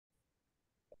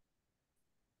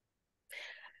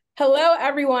Hello,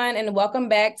 everyone, and welcome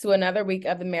back to another week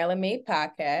of the Maryland Made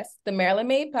Podcast. The Maryland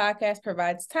Made Podcast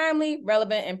provides timely,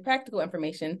 relevant, and practical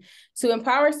information to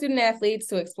empower student athletes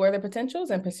to explore their potentials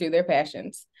and pursue their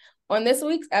passions. On this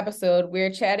week's episode,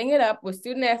 we're chatting it up with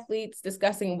student athletes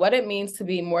discussing what it means to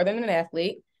be more than an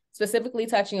athlete, specifically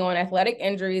touching on athletic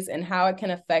injuries and how it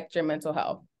can affect your mental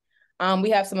health.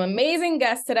 We have some amazing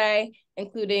guests today,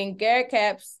 including Garrett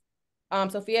Kappes,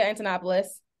 Sophia Antonopolous,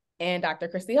 and Dr.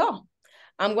 Kristi Hall.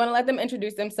 I'm going to let them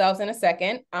introduce themselves in a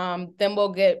second. Then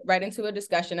we'll get right into a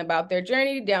discussion about their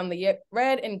journey down the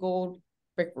red and gold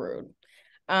brick road.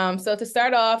 So to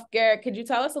start off, Garrett, could you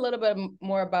tell us a little bit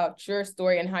more about your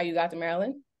story and how you got to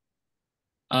Maryland?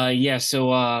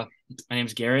 My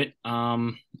name's Garrett.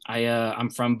 I'm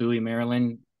from Bowie,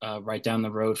 Maryland, right down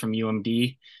the road from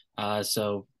UMD.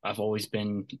 So I've always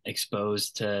been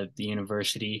exposed to the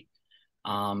university.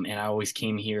 And I always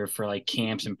came here for like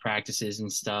camps and practices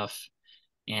and stuff.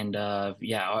 And I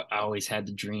always had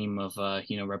the dream of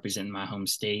representing my home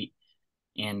state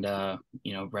and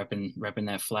repping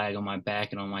that flag on my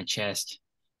back and on my chest.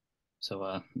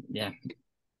 So yeah.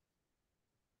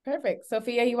 Perfect.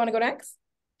 Sophia, you want to go next?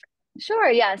 Sure,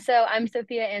 yeah. So I'm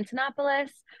Sophia Antonopolous.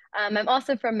 I'm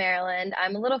also from Maryland.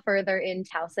 I'm a little further in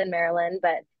Towson, Maryland,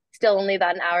 but still only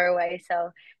about an hour away. So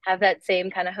have that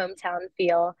same kind of hometown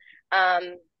feel.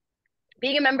 Um,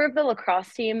 Being a member of the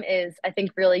lacrosse team is, I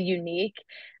think, really unique.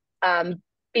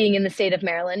 Being in the state of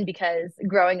Maryland, because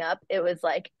growing up, it was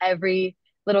like every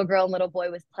little girl and little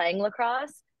boy was playing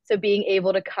lacrosse. So being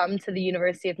able to come to the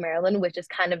University of Maryland, which is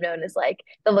kind of known as like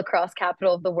the lacrosse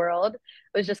capital of the world,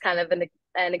 was just kind of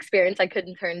an experience I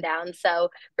couldn't turn down. So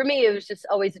for me, it was just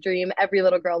always a dream. Every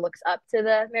little girl looks up to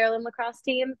the Maryland lacrosse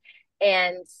team,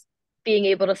 and being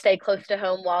able to stay close to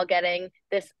home while getting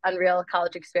this unreal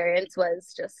college experience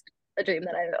was just a dream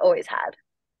that I always had.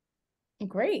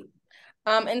 Great.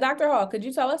 And Dr. Hall, could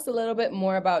you tell us a little bit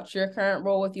more about your current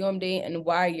role with UMD and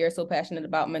why you're so passionate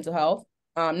about mental health,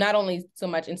 not only so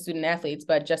much in student athletes,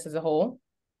 but just as a whole?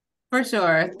 For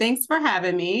sure. Thanks for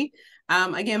having me.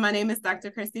 Again, my name is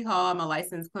Dr. Kristi Hall. I'm a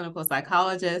licensed clinical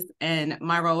psychologist, and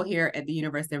my role here at the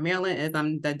University of Maryland is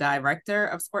I'm the director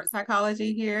of sports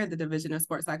psychology here, the Division of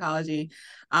Sports Psychology.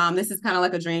 This is kind of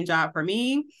like a dream job for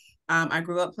me. I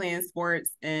grew up playing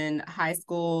sports in high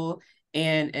school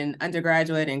and in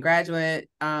undergraduate and graduate.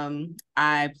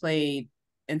 I played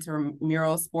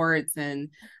intramural sports and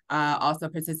also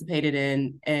participated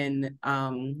in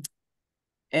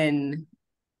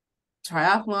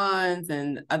triathlons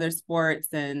and other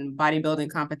sports and bodybuilding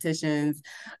competitions.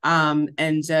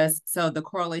 And just so the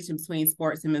correlation between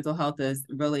sports and mental health is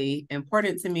really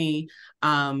important to me.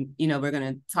 We're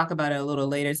going to talk about it a little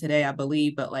later today, I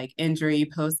believe, but like injury,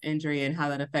 post-injury, and how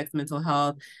that affects mental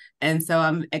health. And so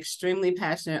I'm extremely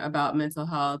passionate about mental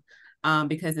health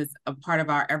because it's a part of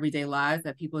our everyday lives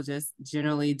that people just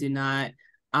generally do not,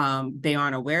 they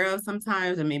aren't aware of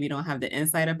sometimes, and maybe don't have the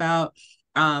insight about.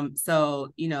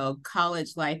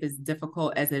 College life is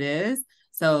difficult as it is.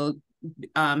 So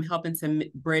helping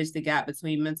to bridge the gap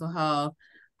between mental health,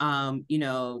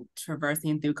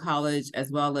 traversing through college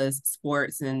as well as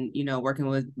sports and, working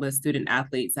with student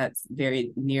athletes, that's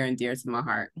very near and dear to my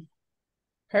heart.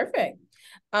 Perfect.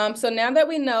 So now that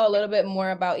we know a little bit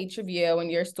more about each of you and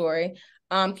your story,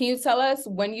 can you tell us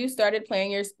when you started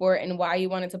playing your sport and why you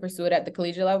wanted to pursue it at the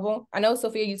collegiate level? I know,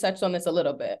 Sophia, you touched on this a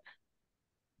little bit.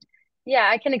 Yeah,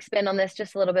 I can expand on this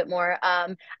just a little bit more.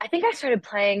 I think I started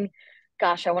playing,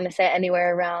 gosh, I want to say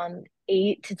anywhere around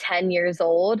 8 to 10 years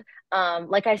old.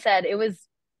 Like I said, it was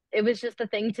just the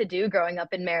thing to do growing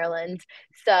up in Maryland.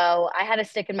 So I had a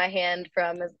stick in my hand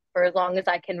for as long as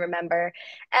I can remember.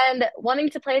 And wanting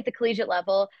to play at the collegiate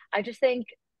level, I just think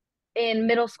in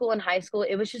middle school and high school,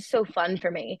 it was just so fun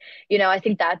for me. I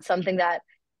think that's something that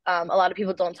a lot of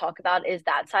people don't talk about, is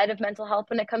that side of mental health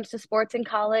when it comes to sports in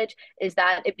college, is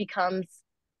that it becomes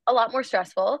a lot more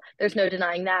stressful. There's no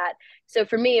denying that. So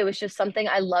for me, it was just something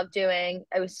I loved doing.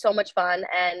 It was so much fun,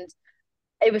 and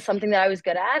it was something that I was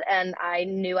good at, and I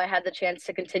knew I had the chance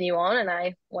to continue on, and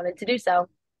I wanted to do so.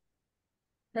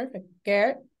 Perfect.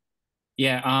 Garrett?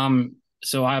 Yeah,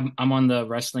 so I'm on the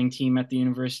wrestling team at the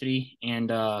university,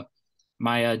 and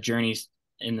my journey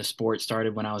in the sport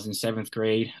started when I was in seventh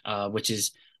grade, which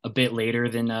is a bit later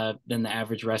than the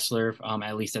average wrestler.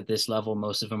 At least at this level,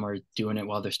 most of them are doing it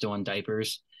while they're still in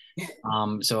diapers.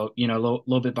 So a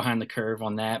little bit behind the curve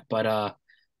on that, but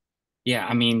yeah,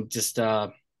 I mean, just I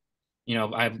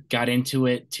got into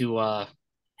it to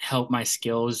help my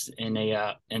skills in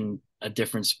a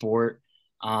different sport.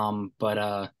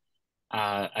 But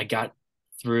I got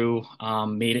through,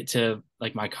 made it to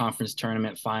like my conference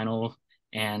tournament final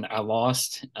and I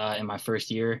lost in my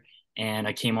first year, and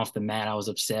I came off the mat. I was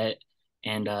upset.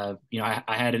 And I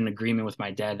had an agreement with my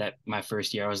dad that my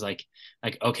first year I was like,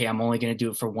 okay, I'm only gonna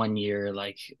do it for 1 year.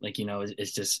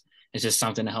 It's just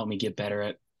something to help me get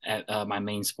better at my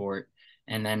main sport.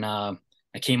 And then I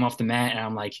came off the mat, and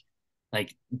I'm like,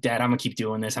 Dad, I'm gonna keep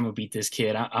doing this. I'm gonna beat this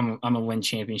kid. I'm gonna win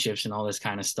championships and all this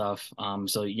kind of stuff.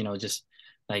 So just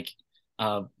like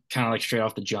kind of like straight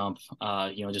off the jump,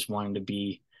 just wanting to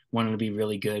be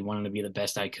really good, wanting to be the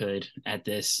best I could at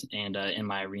this and in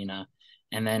my arena.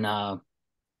 And then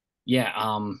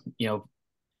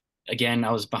again,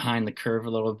 I was behind the curve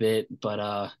a little bit,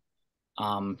 but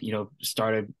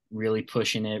started really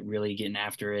pushing it, really getting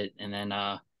after it. And then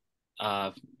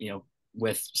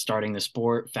with starting the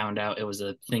sport, found out it was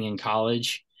a thing in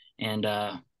college. And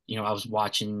I was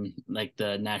watching like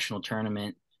the national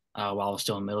tournament while I was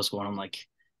still in middle school, and I'm like,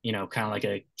 kind of like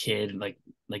a kid, like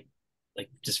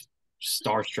just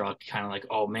starstruck, kind of like,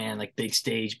 oh man, like big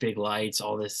stage, big lights,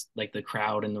 all this, like the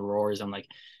crowd and the roars. I'm like,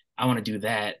 I want to do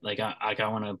that. Like I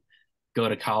want to go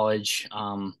to college,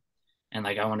 and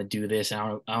like I want to do this,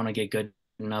 and I want to get good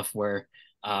enough where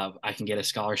I can get a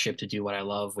scholarship to do what I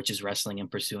love, which is wrestling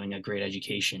and pursuing a great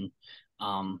education.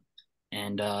 And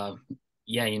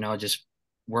just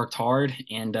worked hard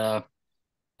and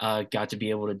got to be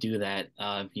able to do that.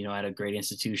 At a great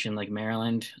institution like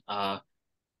Maryland.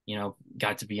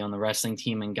 Got to be on the wrestling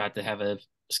team and got to have a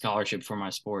scholarship for my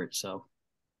sport. So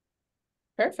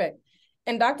perfect.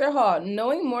 And Dr. Hall,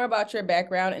 knowing more about your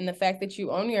background and the fact that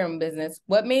you own your own business,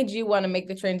 what made you want to make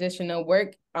the transition to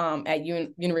work at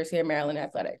University of Maryland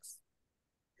Athletics?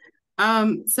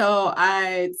 So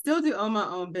I still do own my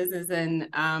own business, and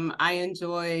I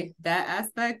enjoy that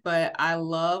aspect, but I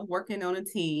love working on a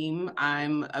team.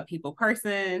 I'm a people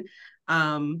person.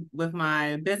 With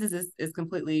my business is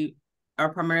completely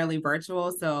or primarily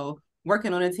virtual. So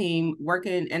working on a team,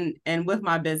 working and with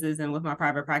my business and with my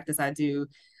private practice, I do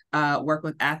work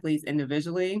with athletes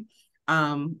individually.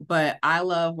 But I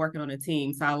love working on a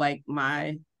team. So I like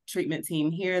my treatment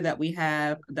team here that we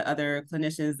have, the other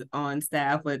clinicians on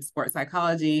staff with sports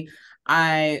psychology.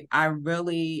 I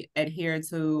really adhere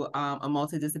to a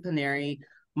multidisciplinary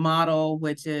model,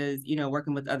 which is,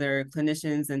 working with other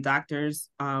clinicians and doctors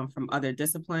from other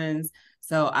disciplines.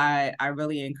 So I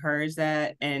really encourage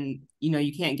that. And,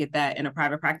 you can't get that in a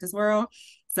private practice world.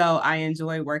 So I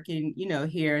enjoy working,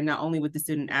 here, not only with the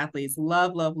student athletes,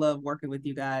 love working with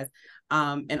you guys,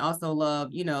 and also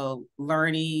love,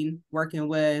 learning, working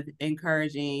with,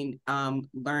 encouraging,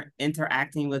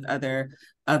 interacting with other,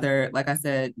 like I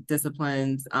said,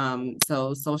 disciplines.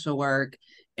 So social work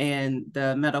and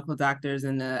the medical doctors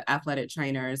and the athletic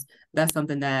trainers, that's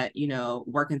something that,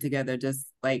 working together just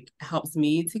like helps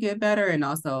me to get better. And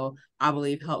also I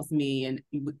believe helps me, and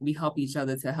we help each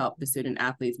other to help the student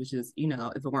athletes, which is,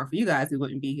 if it weren't for you guys, we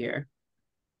wouldn't be here.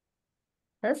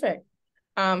 Perfect.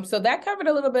 So that covered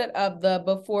a little bit of the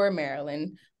before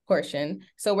Maryland portion.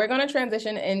 So we're going to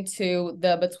transition into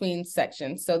the between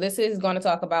section. So this is going to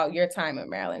talk about your time at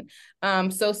Maryland.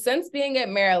 So since being at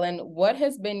Maryland, what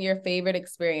has been your favorite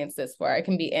experience this far? It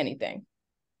can be anything.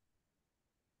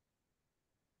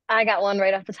 I got one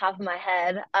right off the top of my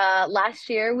head. Last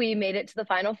year, we made it to the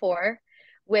Final Four,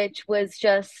 which was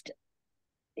just,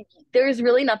 there's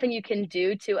really nothing you can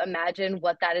do to imagine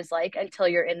what that is like until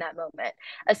you're in that moment,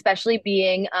 especially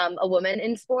being a woman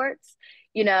in sports.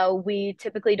 We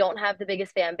typically don't have the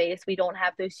biggest fan base. We don't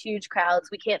have those huge crowds.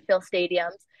 We can't fill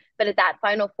stadiums. But at that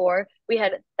Final Four, we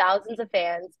had thousands of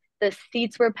fans. The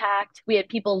seats were packed. We had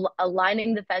people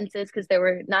lining the fences because there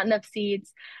were not enough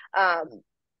seats.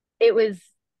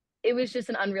 It was just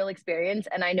an unreal experience.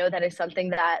 And I know that is something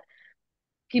that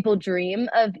people dream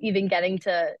of, even getting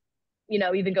to,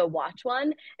 even go watch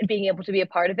one and being able to be a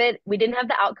part of it. We didn't have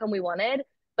the outcome we wanted,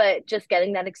 but just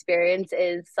getting that experience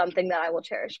is something that I will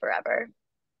cherish forever.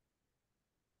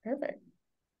 Perfect.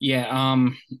 Yeah,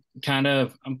 I'm kind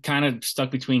of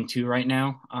stuck between two right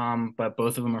now. But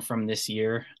both of them are from this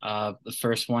year. The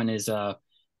first one is our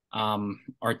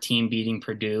team beating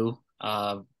Purdue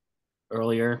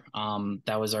earlier.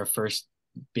 That was our first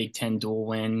Big Ten dual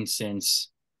win since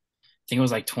I think it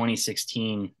was like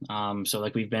 2016. So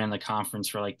like we've been in the conference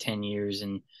for like 10 years,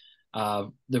 and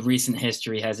the recent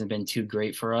history hasn't been too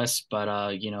great for us,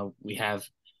 but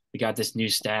we got this new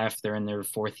staff. They're in their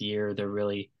fourth year. They're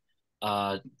really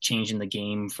changing the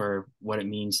game for what it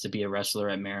means to be a wrestler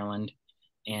at Maryland.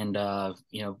 And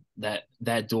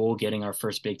that duel, getting our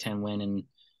first Big Ten win in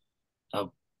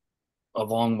a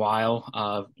long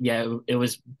while. It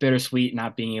was bittersweet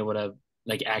not being able to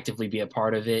like actively be a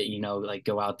part of it, like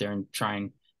go out there and try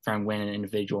and win an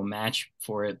individual match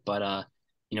for it. But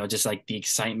just like the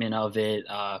excitement of it.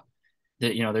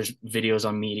 There's videos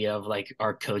on media of like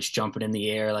our coach jumping in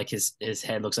the air, like his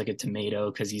head looks like a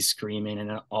tomato because he's screaming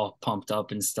and all pumped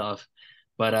up and stuff.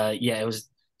 But yeah, it was,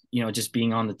 just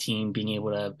being on the team, being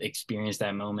able to experience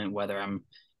that moment, whether I'm,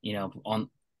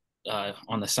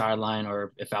 on the sideline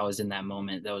or if I was in that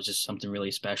moment, that was just something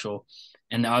really special.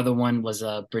 And the other one was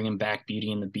bringing back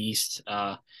Beauty and the Beast,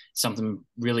 something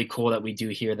really cool that we do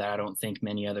here that I don't think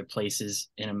many other places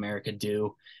in America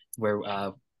do,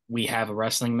 where we have a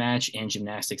wrestling match and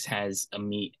gymnastics has a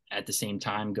meet at the same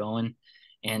time going.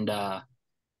 And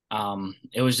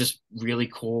it was just really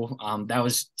cool. That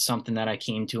was something that I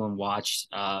came to and watched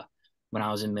when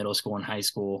I was in middle school and high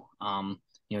school.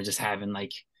 Just having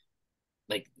like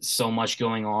so much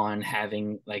going on,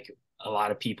 having like a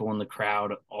lot of people in the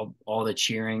crowd, all the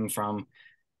cheering, from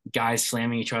guys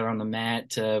slamming each other on the mat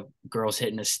to girls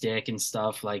hitting a stick and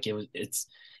stuff. Like it's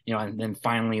and then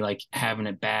finally like having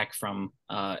it back from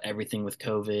everything with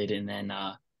COVID, and then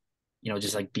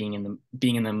just like being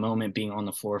in the moment, being on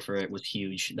the floor for it was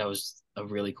huge. That was a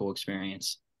really cool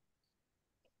experience.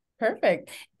 Perfect.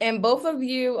 And both of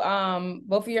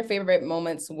your favorite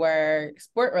moments were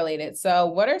sport related. So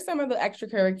what are some of the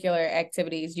extracurricular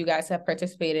activities you guys have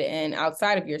participated in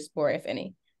outside of your sport, if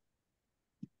any?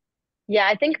 Yeah,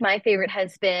 I think my favorite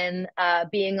has been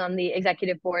being on the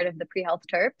executive board of the Pre-Health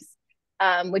Terps,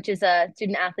 which is a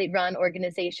student athlete run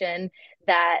organization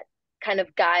that kind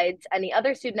of guides any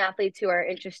other student athletes who are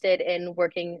interested in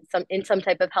working in some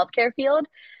type of healthcare field.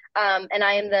 And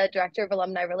I am the director of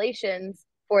alumni relations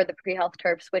for the Pre-Health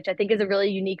Terps, which I think is a really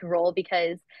unique role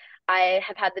because I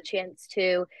have had the chance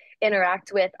to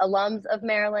interact with alums of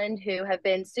Maryland who have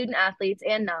been student athletes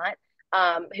and not,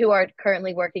 who are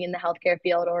currently working in the healthcare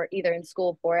field or either in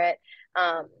school for it.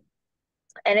 And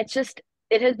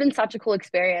it has been such a cool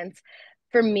experience.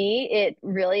 For me, it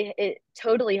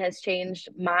totally has changed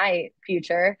my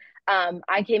future.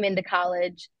 I came into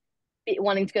college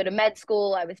wanting to go to med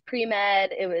school. I was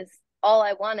pre-med. It was all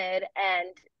I wanted, and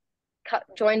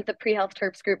joined the Pre-Health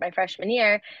Terps group my freshman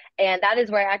year. And that is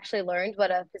where I actually learned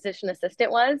what a physician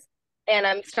assistant was. And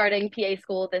I'm starting PA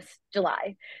school this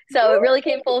July. So it really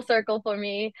came full circle for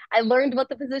me. I learned what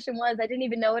the position was. I didn't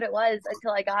even know what it was until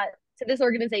I got to this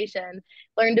organization,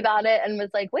 learned about it, and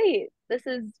was like, wait, this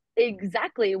is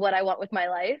exactly what I want with my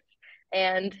life.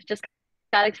 And just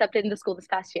got accepted into school this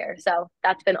past year. So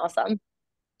that's been awesome.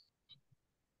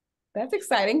 That's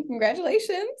exciting.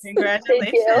 Congratulations.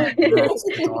 Congratulations. Thank you. That's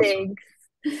awesome. Thanks.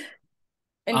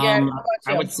 And Garrett,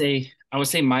 how about you? I would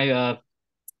say my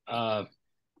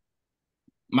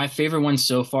favorite one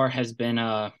so far has been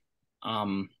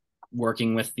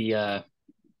working with the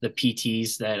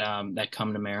PTs that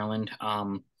come to Maryland. I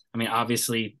mean,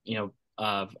 obviously,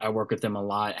 I work with them a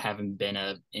lot, having been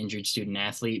a injured student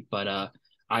athlete, but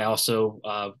I also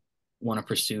want to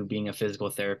pursue being a physical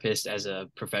therapist as a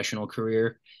professional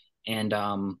career. And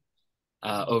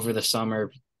over the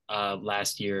summer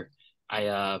last year,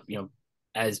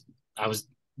 as I was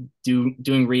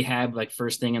doing rehab, like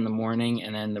first thing in the morning,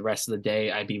 and then the rest of the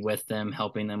day I'd be with them,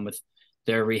 helping them with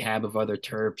their rehab of other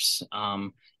terps,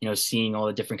 seeing all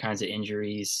the different kinds of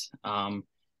injuries,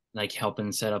 like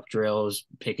helping set up drills,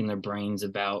 picking their brains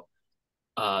about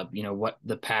what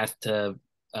the path to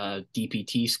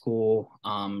DPT school,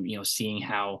 seeing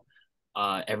how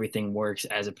everything works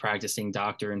as a practicing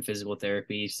doctor in physical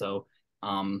therapy. So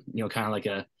kind of like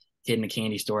a kid in a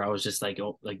candy store, I was just like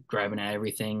grabbing at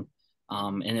everything.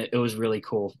 And it was really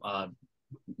cool,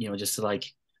 just to like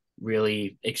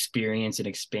really experience and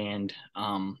expand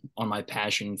on my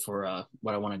passion for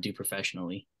what I want to do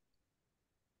professionally.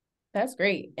 That's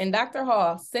great. And Dr.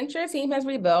 Hall, since your team has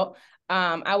rebuilt,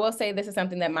 I will say this is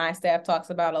something that my staff talks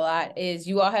about a lot, is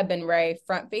you all have been very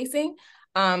front-facing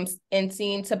and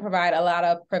seen to provide a lot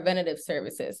of preventative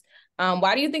services.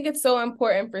 Why do you think it's so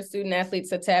important for student athletes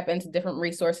to tap into different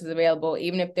resources available,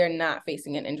 even if they're not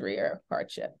facing an injury or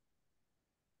hardship?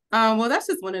 Well, that's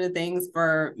just one of the things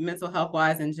for mental health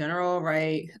wise in general,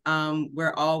 right?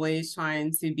 We're always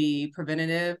trying to be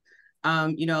preventative. A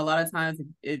lot of times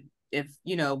if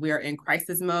we're in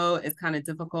crisis mode, it's kind of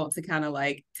difficult to kind of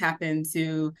like tap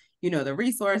into, the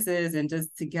resources and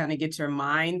just to kind of get your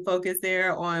mind focused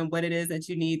there on what it is that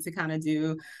you need to kind of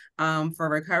do for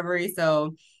recovery.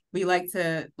 So we like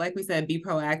to, like we said, be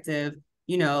proactive,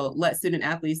 let student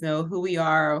athletes know who we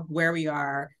are, where we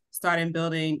are, starting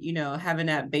building, having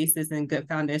that basis and good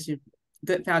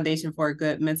foundation for a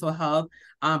good mental health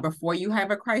before you have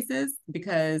a crisis,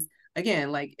 because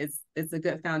again, like it's a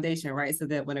good foundation, right? So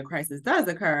that when a crisis does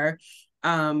occur,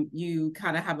 you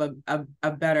kind of have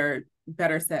a better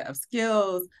set of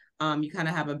skills, You kind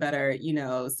of have a better,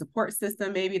 support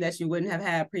system maybe that you wouldn't have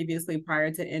had previously prior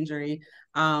to injury.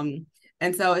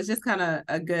 And so it's just kind of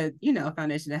a good,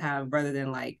 foundation to have rather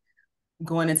than like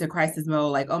going into crisis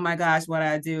mode, like, oh my gosh, what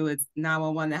I do? It's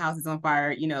 911, the house is on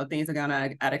fire, things are going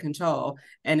out of control.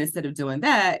 And instead of doing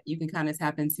that, you can kind of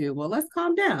tap into, well, let's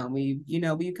calm down. We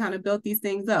kind of built these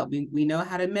things up. We know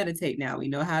how to meditate now. We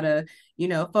know how to,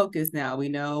 focus now. We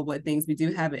know what things we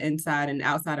do have inside and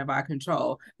outside of our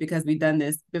control because we've done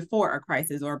this before a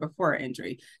crisis or before an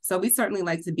injury. So we certainly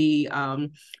like to be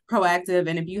proactive.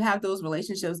 And if you have those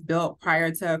relationships built prior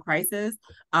to a crisis,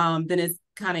 then it's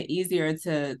kind of easier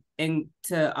to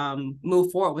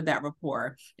move forward with that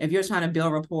rapport. If you're trying to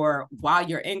build rapport while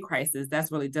you're in crisis,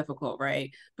 that's really difficult, right?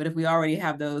 But if we already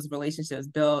have those relationships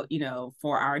built,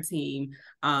 for our team,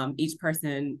 each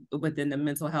person within the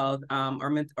mental health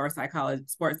or psychology,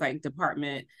 sports psych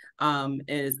department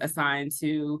is assigned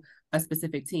to a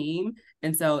specific team.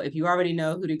 And so if you already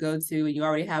know who to go to and you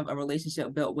already have a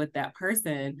relationship built with that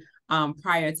person,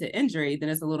 prior to injury, then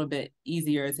it's a little bit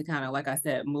easier to kind of, like I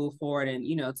said, move forward and,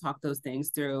 talk those things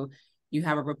through. You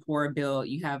have a rapport built,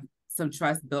 you have some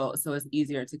trust built. So it's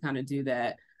easier to kind of do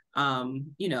that,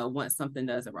 once something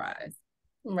does arise.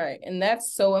 Right. And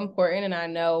that's so important. And I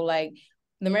know like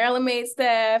the Maryland Made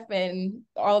staff and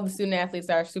all of the student athletes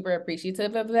are super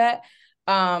appreciative of that.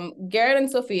 Garrett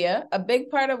and Sophia, a big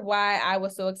part of why I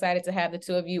was so excited to have the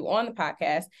two of you on the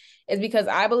podcast is because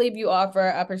I believe you offer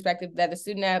a perspective that the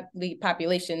student athlete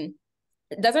population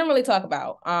doesn't really talk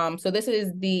about. So this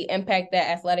is the impact that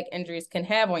athletic injuries can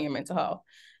have on your mental health.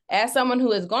 As someone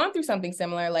who has gone through something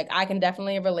similar, like I can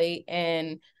definitely relate.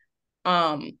 And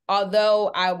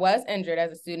although I was injured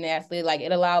as a student athlete, like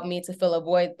it allowed me to fill a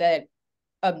void that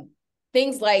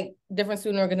things like different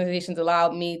student organizations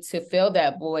allowed me to fill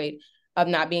that void of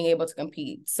not being able to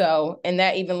compete. So, and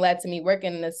that even led to me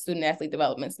working in the student athlete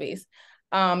development space.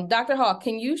 Dr. Hall,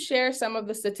 can you share some of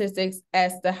the statistics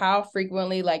as to how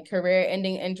frequently like career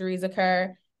ending injuries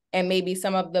occur and maybe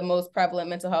some of the most prevalent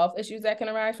mental health issues that can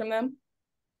arise from them?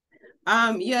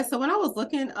 Yeah, so when I was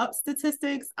looking up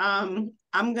statistics, I'm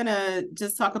gonna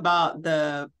just talk about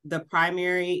the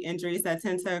primary injuries that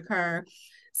tend to occur.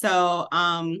 So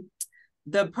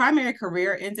the primary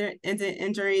career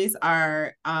injuries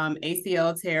are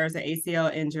ACL tears or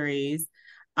ACL injuries,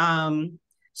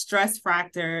 stress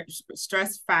fractures,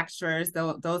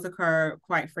 those occur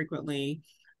quite frequently.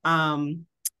 And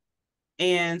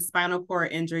spinal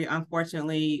cord injury,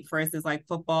 unfortunately, for instance, like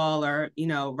football or,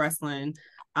 wrestling,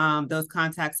 those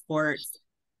contact sports,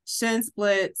 shin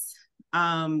splits,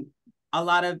 a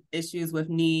lot of issues with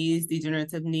knees,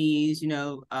 degenerative knees,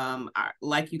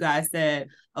 like you guys said,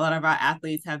 a lot of our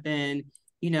athletes have been,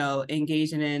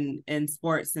 engaging in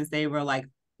sports since they were like,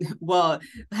 well,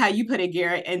 how you put it,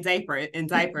 Garrett, in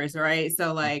diapers, right?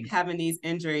 So like having these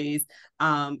injuries,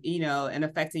 and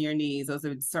affecting your knees, those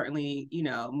are certainly,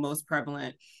 most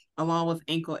prevalent, along with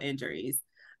ankle injuries.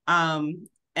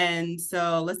 And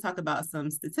so let's talk about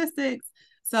some statistics.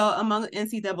 So among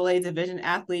NCAA division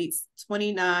athletes,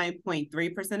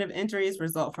 29.3% of injuries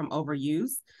result from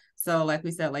overuse. So like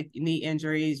we said, like knee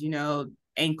injuries,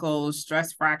 ankles,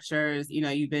 stress fractures,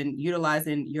 you've been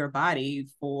utilizing your body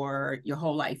for your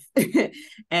whole life.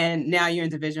 And now you're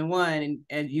in Division I,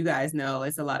 and you guys know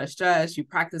it's a lot of stress. You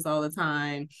practice all the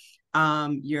time.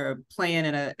 You're playing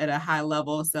at a high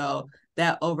level. So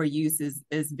that overuse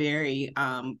is very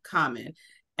common.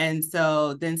 And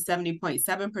so then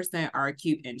 70.7% are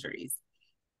acute injuries.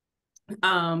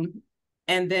 And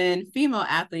then female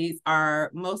athletes are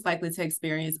most likely to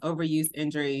experience overuse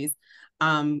injuries,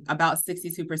 about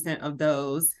 62% of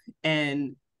those.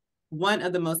 And one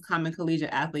of the most common collegiate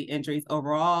athlete injuries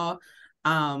overall,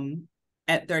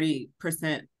 at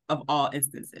 30% of all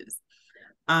instances.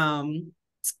 And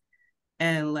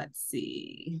let's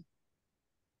see.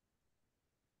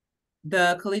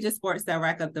 The collegiate sports that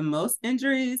rack up the most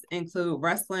injuries include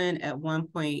wrestling at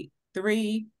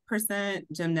 1.3%,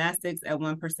 gymnastics at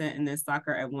 1%, and then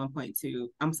soccer at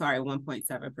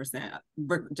 1.7%,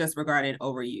 just regarding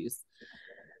overuse.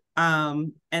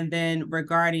 And then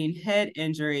regarding head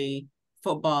injury,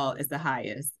 football is the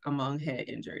highest among head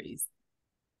injuries.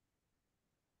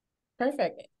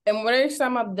 Perfect. And what are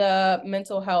some of the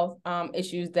mental health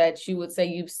issues that you would say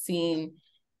you've seen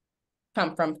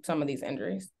come from some of these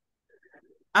injuries?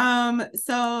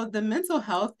 So the mental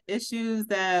health issues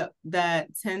that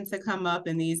tend to come up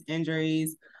in these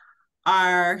injuries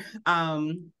are,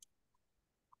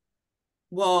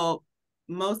 well,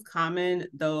 most common,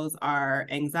 those are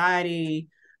anxiety,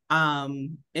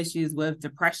 issues with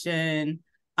depression,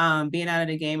 being out of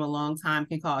the game a long time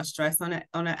can cause stress on an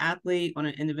athlete, on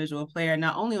an individual player,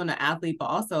 not only on the athlete, but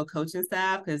also coaching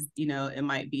staff, because, it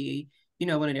might be,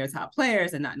 one of their top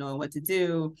players and not knowing what to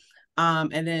do.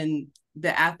 And then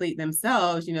the athlete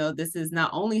themselves, this is not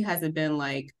only has it been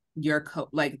like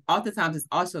like oftentimes it's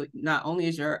also not only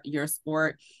is your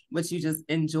sport what you just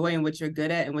enjoy and what you're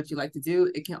good at and what you like to do,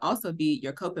 it can also be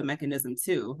your coping mechanism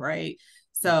too, right?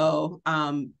 So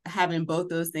having both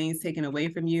those things taken away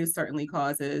from you certainly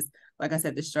causes, like I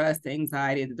said, the stress, the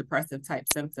anxiety, the depressive type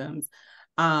symptoms.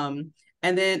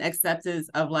 And then acceptance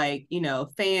of like,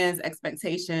 fans,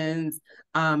 expectations.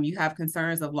 You have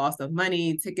concerns of loss of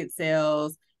money, ticket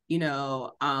sales.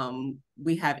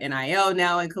 We have NIL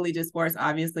now in collegiate sports,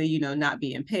 obviously, not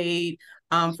being paid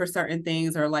for certain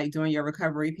things or like during your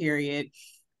recovery period.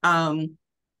 And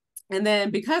then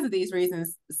because of these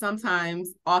reasons,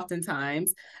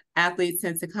 oftentimes, athletes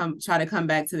tend to try to come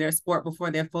back to their sport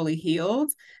before they're fully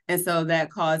healed. And so that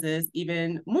causes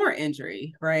even more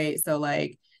injury, right? So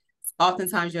like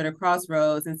oftentimes you're at a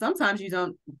crossroads and sometimes you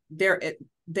don't,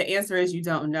 the answer is you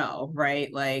don't know,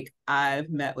 right? Like I've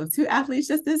met with 2 athletes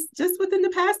just within the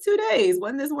past 2 days,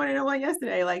 one this morning and one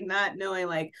yesterday, like not knowing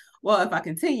like, well, if I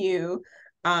continue,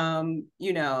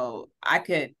 I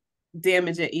could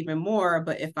damage it even more.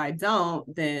 But if I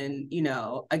don't, then,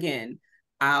 again,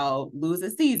 I'll lose a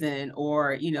season,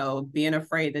 or, being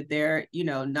afraid that they're,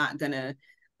 not gonna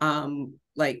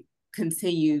like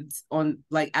continue on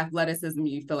like athleticism,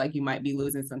 you feel like you might be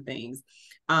losing some things.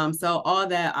 So all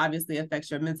that obviously affects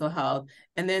your mental health.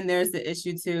 And then there's the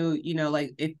issue too,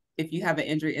 like if you have an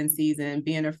injury in season,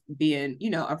 being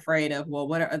afraid of, well,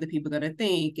 what are other people going to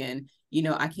think? And,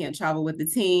 I can't travel with the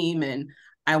team and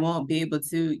I won't be able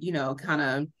to, kind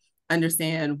of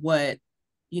understand what,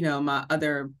 my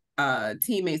other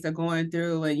teammates are going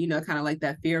through, and, kind of like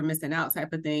that fear of missing out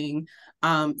type of thing.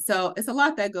 So it's a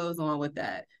lot that goes on with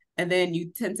that. And then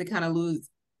you tend to kind of lose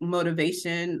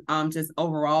motivation, just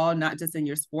overall, not just in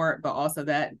your sport, but also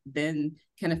that then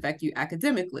can affect you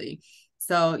academically.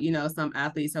 So, some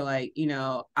athletes are like,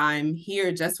 I'm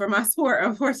here just for my sport,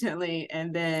 unfortunately.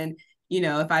 And then,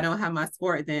 if I don't have my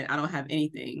sport, then I don't have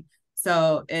anything.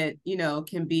 So it,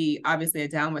 can be obviously a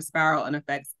downward spiral and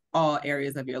affects all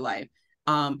areas of your life.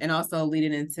 And also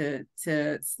leading into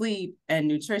sleep and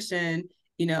nutrition,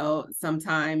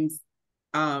 sometimes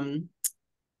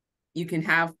you can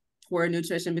have poor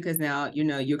nutrition because now,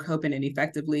 you're coping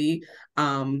ineffectively,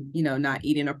 not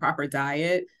eating a proper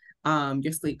diet.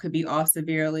 Your sleep could be off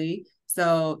severely.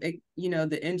 So it,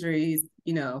 the injuries,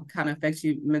 kind of affect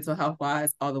you mental health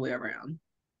wise all the way around.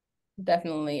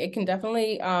 Definitely. It can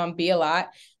definitely be a lot.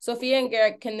 Sophia and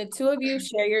Garrett, can the 2 of you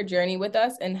share your journey with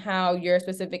us and how your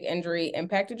specific injury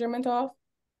impacted your mental health?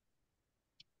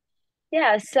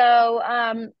 Yeah, so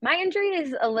my injury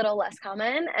is a little less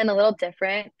common and a little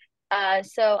different.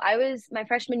 So my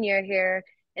freshman year here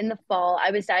in the fall,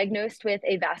 I was diagnosed with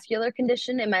a vascular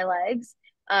condition in my legs.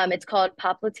 It's called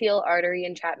popliteal artery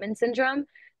entrapment syndrome.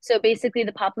 So basically,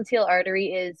 the popliteal artery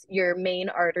is your main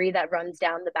artery that runs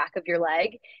down the back of your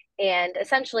leg. And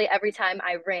essentially, every time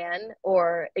I ran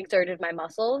or exerted my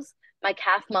muscles, my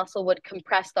calf muscle would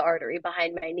compress the artery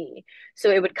behind my knee.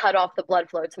 So it would cut off the blood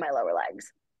flow to my lower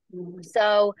legs.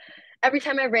 So every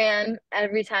time I ran,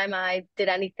 every time I did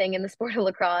anything in the sport of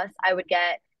lacrosse, I would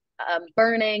get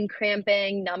burning,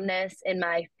 cramping, numbness in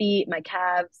my feet, my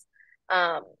calves.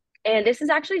 And this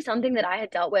is actually something that I had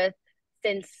dealt with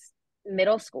since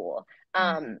middle school.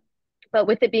 But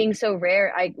with it being so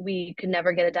rare, we could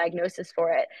never get a diagnosis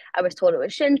for it. I was told it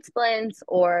was shin splints,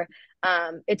 or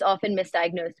it's often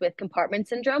misdiagnosed with compartment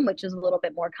syndrome, which is a little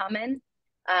bit more common.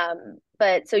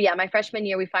 But so yeah, my freshman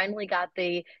year, we finally got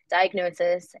the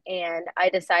diagnosis, and I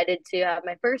decided to have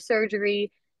my first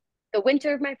surgery the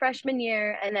winter of my freshman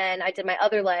year, and then I did my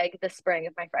other leg the spring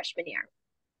of my freshman year.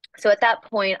 So at that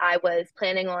point, I was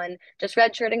planning on just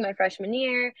redshirting my freshman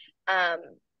year.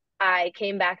 I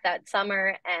came back that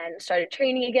summer and started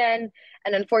training again,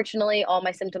 and unfortunately, all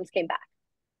my symptoms came back.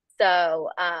 So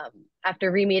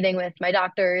after re-meeting with my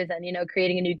doctors and,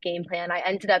 creating a new game plan, I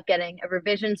ended up getting a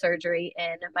revision surgery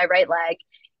in my right leg.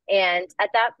 And at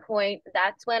that point,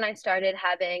 that's when I started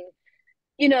having,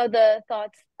 the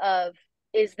thoughts of,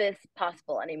 is this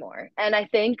possible anymore? And I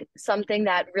think something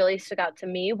that really stuck out to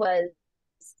me was,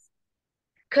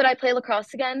 could I play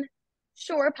lacrosse again?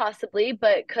 Sure, possibly,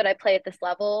 but could I play at this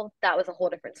level? That was a whole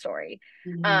different story.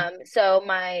 So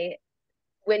my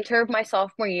winter of my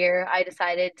sophomore year, I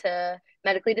decided to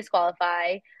medically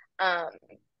disqualify,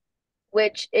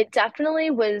 which it definitely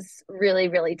was really,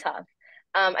 really tough.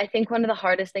 I think one of the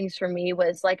hardest things for me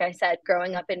was, like I said,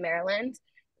 growing up in Maryland,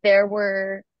 there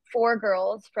were 4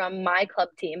 girls from my club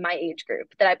team, my age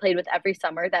group, that I played with every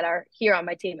summer that are here on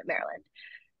my team at Maryland.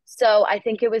 So I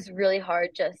think it was really hard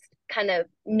just kind of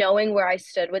knowing where I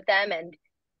stood with them and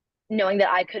knowing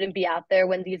that I couldn't be out there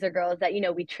when these are girls that,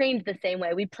 we trained the same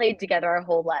way. We played together our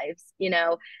whole lives,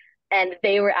 and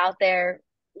they were out there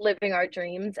living our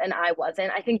dreams and I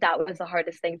wasn't. I think that was the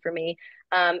hardest thing for me.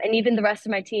 And even the rest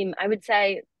of my team, I would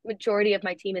say majority of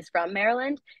my team is from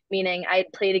Maryland, meaning I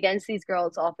had played against these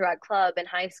girls all throughout club and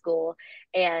high school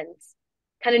and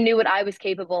kind of knew what I was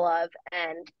capable of.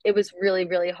 And it was really,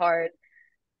 really hard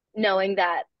knowing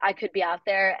that I could be out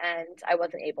there and I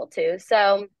wasn't able to.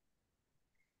 So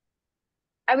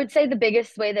I would say the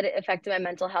biggest way that it affected my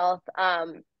mental health,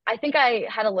 I think I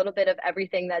had a little bit of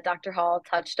everything that Dr. Hall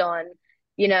touched on.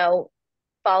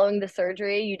 Following the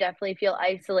surgery, you definitely feel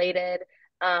isolated.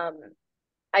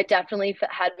 I definitely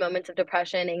had moments of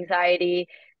depression, anxiety.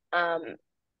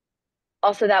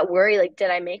 Also that worry, like, did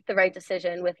I make the right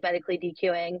decision with medically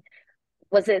DQing?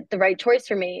 Was it the right choice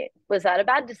for me? Was that a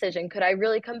bad decision? Could I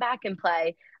really come back and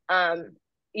play?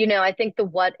 I think the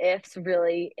what ifs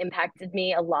really impacted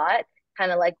me a lot.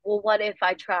 Kind of like, well, what if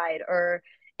I tried? Or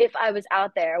if I was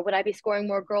out there, would I be scoring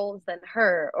more goals than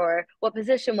her? Or what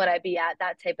position would I be at?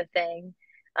 That type of thing.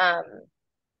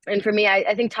 And for me,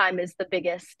 I think time is the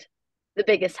biggest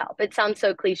help. It sounds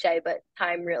so cliche, but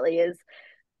time really is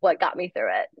what got me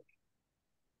through it.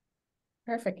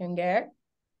 Perfect. And Garrett?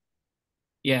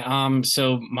 Yeah,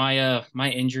 so my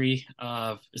injury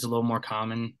is a little more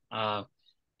common.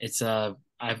 It's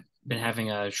I've been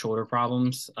having shoulder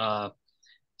problems.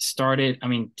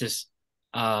 Just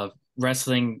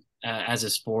wrestling as a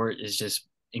sport is just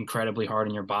incredibly hard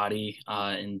on your body,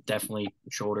 and definitely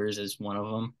shoulders is one of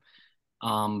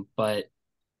them. But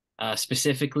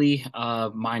specifically,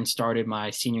 mine started my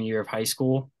senior year of high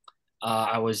school.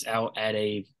 I was out at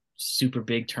a super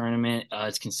big tournament.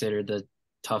 It's considered the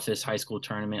toughest high school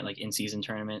tournament, like in-season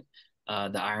tournament,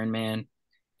 the Ironman.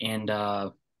 And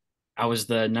I was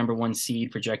the number 1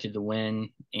 seed projected to win.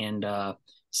 And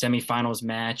semifinals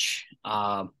match,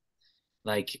 I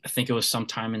think it was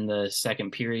sometime in the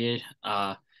second period,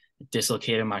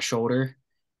 dislocated my shoulder.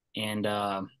 And,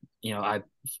 I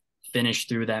finished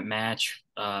through that match,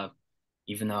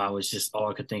 even though I was just, all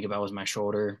I could think about was my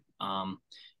shoulder.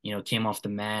 Came off the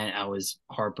mat. I was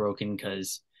heartbroken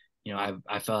because,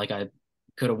 I felt like I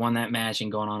could have won that match and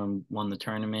gone on and won the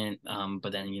tournament.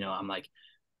 But then, I'm like,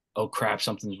 oh crap,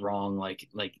 something's wrong. Like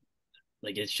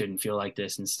it shouldn't feel like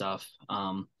this and stuff.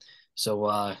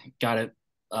 So got it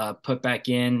put back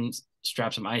in,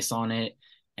 strapped some ice on it,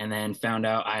 and then found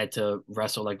out I had to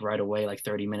wrestle like right away, like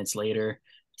 30 minutes later,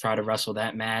 try to wrestle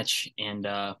that match, and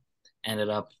ended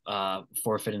up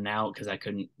forfeiting out because I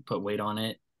couldn't put weight on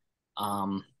it.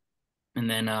 And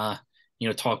then,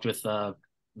 talked with the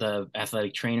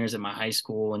athletic trainers at my high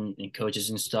school and coaches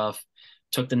and stuff.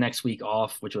 Took the next week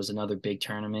off, which was another big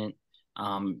tournament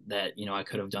that, I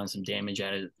could have done some damage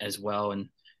at it as well. And,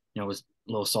 was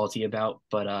a little salty about,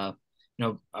 but, I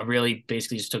really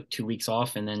basically just took 2 weeks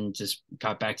off and then just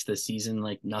got back to the season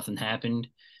like nothing happened.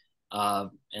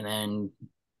 And then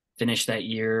finished that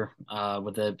year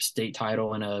with a state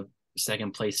title and a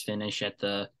second place finish at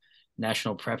the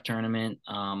national prep tournament,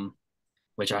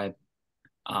 which I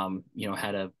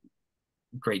had a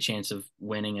great chance of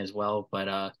winning as well. But,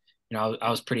 I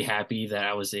was pretty happy that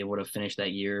I was able to finish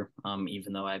that year,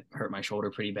 even though I hurt my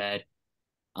shoulder pretty bad.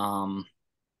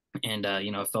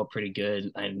 It felt pretty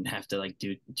good. I didn't have to like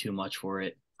do too much for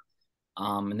it.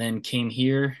 And then came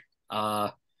here.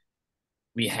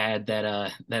 We had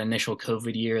that initial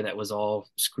COVID year that was all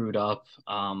screwed up.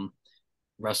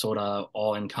 Wrestled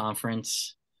all in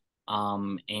conference.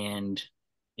 And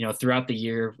throughout the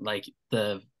year, like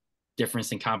the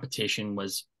difference in competition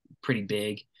was pretty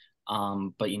big.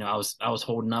 But I was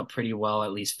holding up pretty well,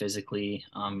 at least physically.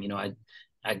 I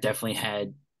definitely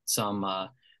had some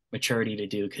maturity to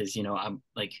do because I'm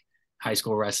like high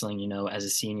school wrestling. As a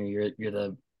senior, you're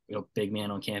the big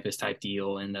man on campus type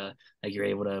deal, and like you're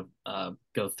able to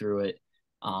go through it.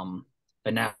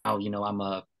 But now I'm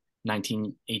a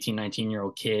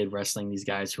 19-year-old kid wrestling these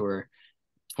guys who are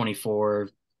 24,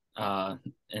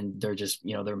 and they're just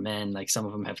they're men. Like some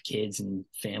of them have kids and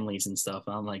families and stuff.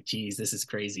 I'm like, geez, this is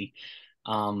crazy.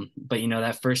 But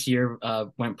that first year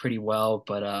went pretty well,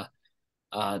 but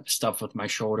stuff with my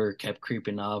shoulder kept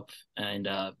creeping up, and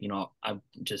I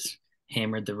just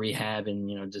hammered the rehab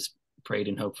and just prayed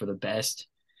and hoped for the best.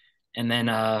 And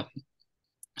then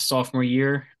sophomore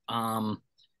year,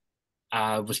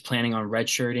 I was planning on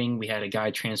redshirting. We had a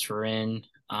guy transfer in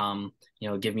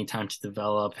give me time to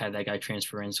develop, had that guy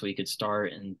transfer in so he could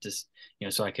start, and just,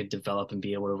 so I could develop and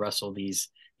be able to wrestle these,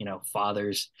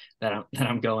 fathers that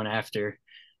I'm going after.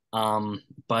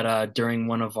 But during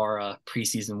one of our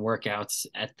preseason workouts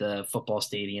at the football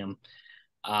stadium,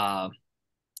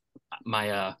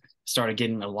 my started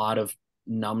getting a lot of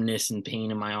numbness and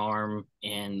pain in my arm,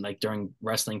 and like during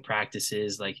wrestling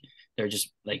practices, like they're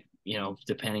just like,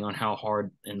 depending on how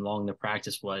hard and long the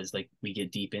practice was, like we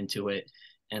get deep into it,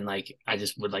 and like I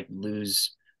just would like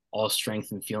lose all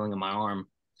strength and feeling in my arm.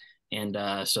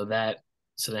 And so then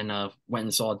went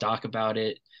and saw a doc about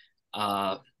it,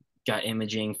 got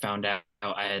imaging, found out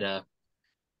I had a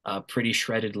pretty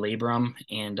shredded labrum,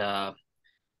 and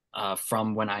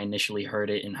from when I initially heard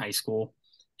it in high school.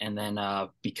 And then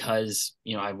because,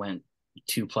 I went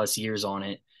 2+ years on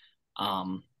it,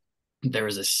 there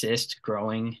was a cyst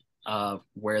growing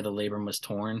where the labrum was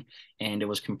torn, and it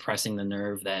was compressing the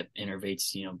nerve that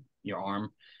innervates, your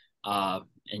arm.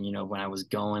 And, when I was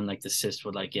going, like the cyst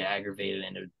would like get aggravated,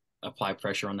 and it would apply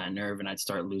pressure on that nerve, and I'd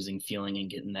start losing feeling and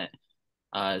getting that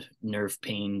nerve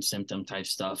pain symptom type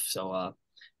stuff. So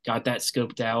got that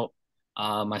scoped out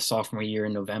my sophomore year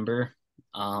in November.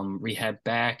 Rehab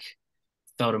back,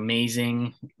 felt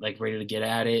amazing, like ready to get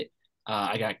at it.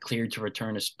 I got cleared to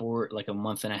return to sport like a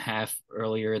month and a half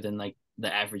earlier than like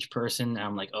the average person. And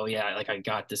I'm like, oh yeah, like I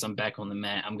got this. I'm back on the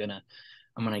mat. I'm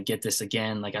gonna get this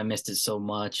again. Like I missed it so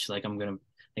much. Like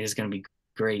it's gonna be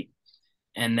great.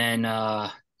 And then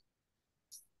I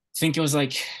think it was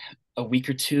like a week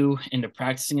or two into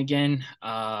practicing again.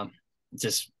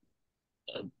 Just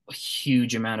a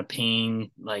huge amount of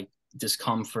pain, like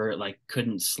discomfort, like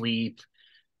couldn't sleep,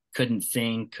 couldn't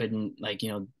think, couldn't like,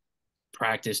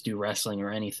 practice, do wrestling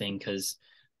or anything, because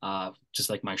just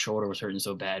like my shoulder was hurting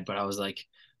so bad. But I was like,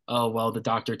 oh well, the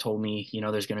doctor told me,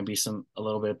 there's going to be a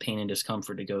little bit of pain and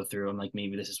discomfort to go through. I'm like,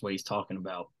 maybe this is what he's talking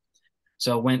about.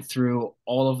 So I went through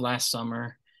all of last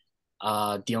summer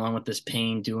dealing with this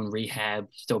pain, doing rehab,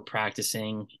 still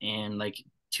practicing, and like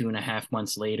 2.5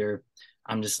 months later,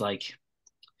 I'm just like,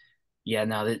 yeah,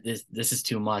 no, this is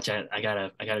too much. I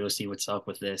gotta go see what's up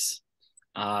with this.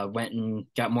 Went and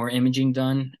got more imaging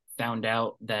done. Found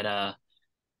out that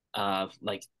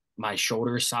like my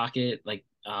shoulder socket, like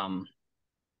kind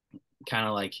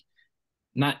of like,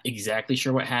 not exactly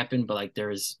sure what happened, but like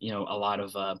there's a lot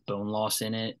of bone loss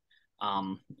in it.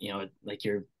 Like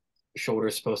your shoulder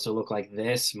is supposed to look like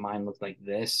this. Mine looked like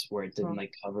this, where it didn't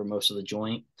like cover most of the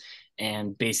joint.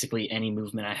 And basically any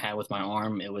movement I had with my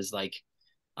arm, it was like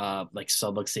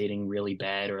subluxating really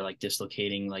bad, or like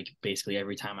dislocating like basically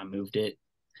every time I moved it.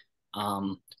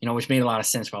 Which made a lot of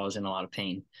sense while I was in a lot of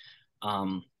pain.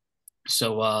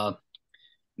 So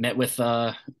met with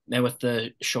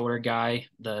the shoulder guy,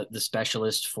 the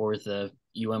specialist for the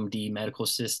UMD medical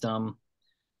system.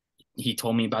 He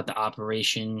told me about the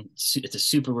operation. It's a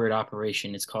super weird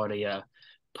operation. It's called a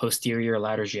posterior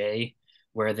lateral,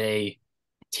 where they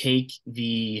take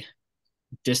the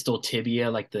distal tibia,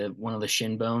 like one of the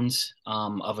shin bones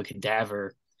of a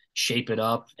cadaver, shape it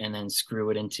up, and then screw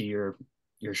it into your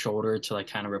shoulder to like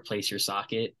kind of replace your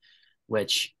socket,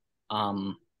 which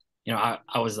I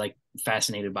was like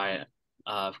fascinated by it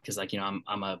because like I'm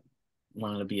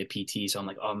wanting to be a PT, so I'm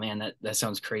like, oh man, that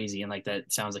sounds crazy, and like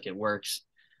that sounds like it works.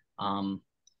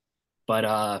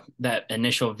 But that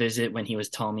initial visit, when he was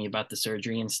telling me about the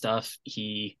surgery and stuff,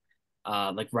 he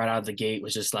like right out of the gate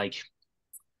was just like,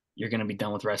 you're gonna be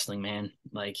done with wrestling, man.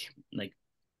 Like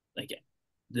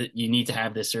you need to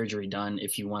have this surgery done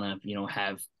if you want to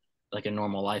have like a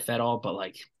normal life at all, but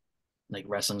like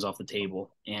wrestling's off the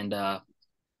table. And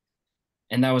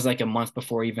that was like a month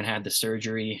before I even had the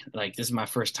surgery. Like this is my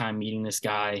first time meeting this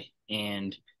guy,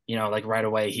 and like right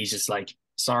away he's just like,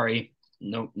 sorry,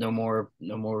 no more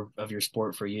of your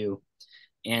sport for you.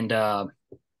 And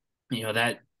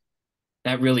that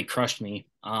really crushed me,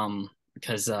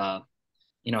 because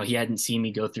he hadn't seen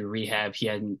me go through rehab. He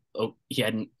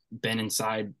hadn't been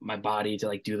inside my body to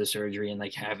like do the surgery and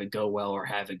like have it go well or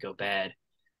have it go bad.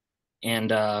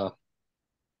 And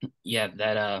yeah,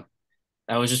 that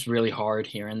was just really hard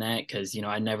hearing that, because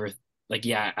I never, like,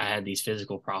 yeah, I had these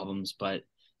physical problems, but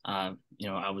I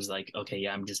was like, okay,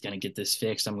 yeah, I'm just gonna get this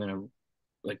fixed. I'm gonna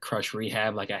like crush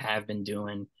rehab like I have been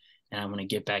doing, and I'm gonna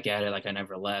get back at it like I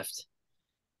never left.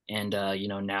 And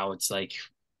now it's like,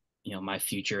 my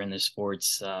future in the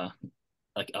sports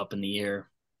like up in the air.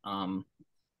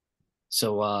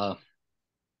 So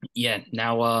yeah,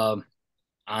 now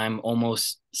I'm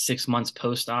almost 6 months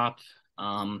post-op.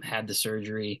 Had the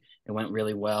surgery. It went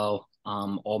really well.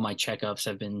 All my checkups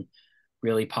have been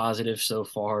really positive so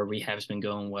far. Rehab's been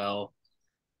going well.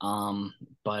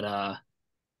 But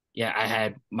yeah, I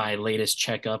had my latest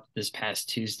checkup this past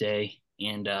Tuesday,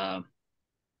 and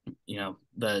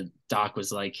the doc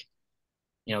was like,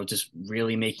 just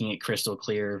really making it crystal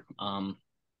clear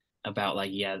about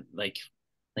like, yeah, like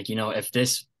if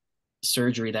this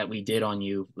surgery that we did on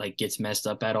you like gets messed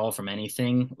up at all from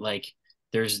anything, like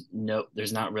there's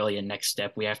not really a next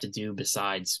step we have to do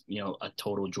besides a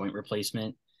total joint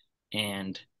replacement.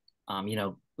 And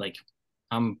like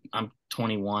I'm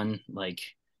 21, like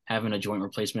having a joint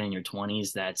replacement in your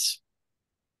 20s, that's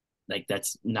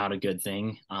not a good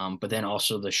thing. But then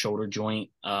also the shoulder joint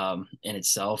in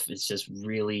itself, it's just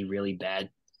really, really bad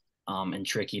and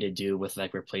tricky to do with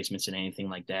like replacements and anything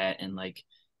like that. And like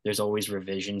there's always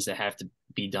revisions that have to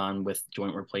be done with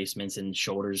joint replacements, and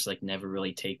shoulders like never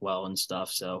really take well and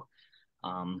stuff. So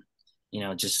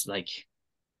just like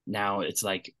now it's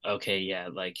like, okay, yeah,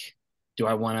 like do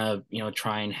I want to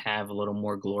try and have a little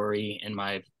more glory in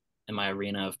my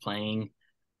arena of playing,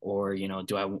 or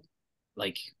do I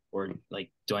like or like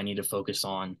do I need to focus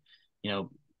on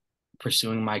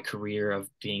pursuing my career of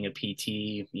being a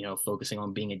PT, focusing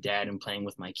on being a dad and playing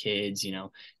with my kids,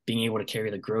 being able to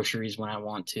carry the groceries when I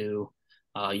want to,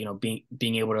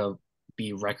 being able to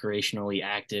be recreationally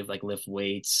active, like lift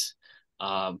weights,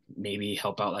 maybe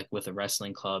help out like with a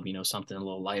wrestling club, something a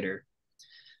little lighter.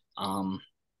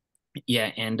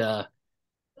 Yeah. And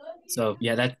so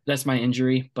yeah, that's my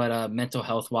injury. But mental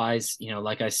health wise,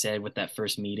 like I said, with that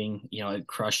first meeting, it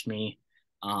crushed me.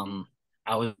 I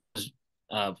was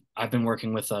I've been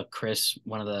working with Chris,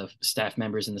 one of the staff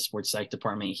members in the sports psych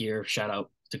department here. Shout out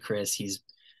to Chris. He's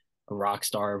a rock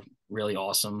star, really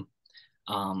awesome.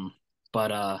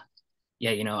 But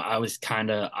yeah, I was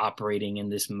kind of operating in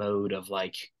this mode of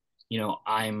like,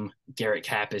 I'm Garrett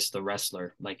Kappes, the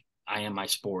wrestler. Like I am my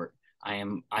sport. I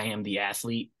am the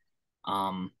athlete.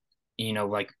 Um,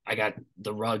 like I got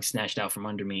the rug snatched out from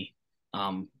under me,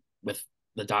 with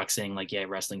the doc saying like, yeah,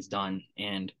 wrestling's done.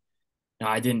 And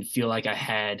I didn't feel like I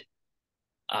had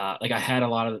a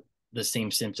lot of the same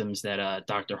symptoms that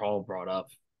Dr. Hall brought up.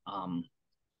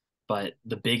 But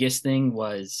the biggest thing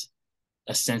was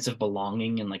a sense of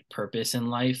belonging and like purpose in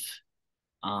life.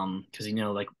 Because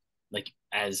like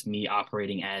as me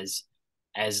operating as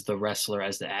the wrestler,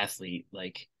 as the athlete,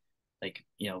 like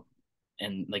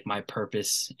and like my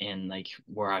purpose and like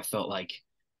where I felt like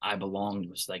I belonged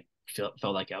was like felt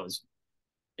like it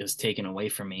was taken away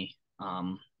from me.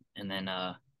 And then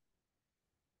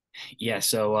yeah,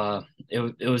 so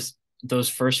it was those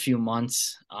first few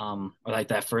months, or like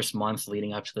that first month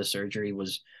leading up to the surgery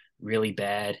was really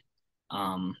bad.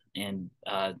 And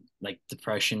like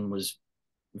depression was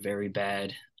very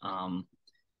bad. And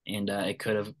it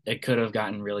could have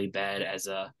gotten really bad as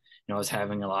I was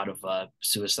having a lot of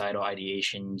suicidal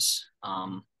ideations.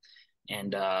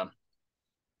 And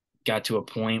got to a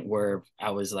point where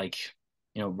I was like,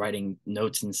 writing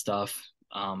notes and stuff.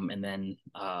 And then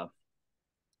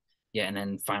yeah, and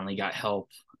then finally got help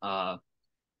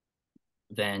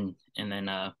then. And then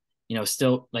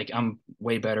still like I'm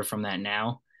way better from that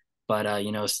now, but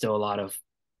still a lot of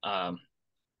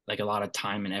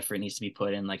time and effort needs to be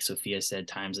put in. Like Sophia said,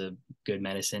 time's a good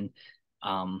medicine.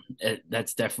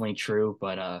 That's definitely true,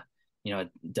 but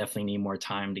definitely need more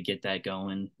time to get that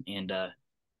going. And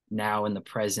now in the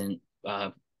present,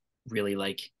 really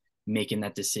like making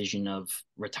that decision of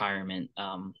retirement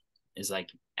is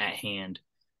like at hand.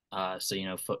 So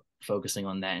focusing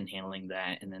on that and handling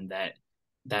that, and then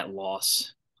that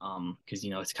loss, because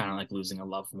it's kind of like losing a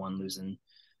loved one, losing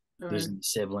a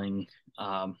sibling,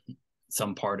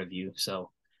 some part of you. So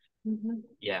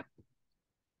yeah.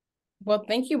 Well,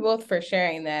 thank you both for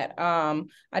sharing that.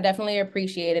 I definitely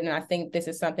appreciate it, and I think this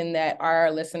is something that our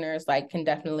listeners like can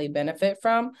definitely benefit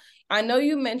from. I know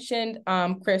you mentioned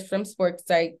Chris from Sports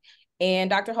Psych,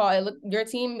 and Dr. Hall, your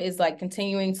team is like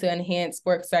continuing to enhance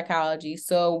sports psychology.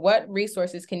 So what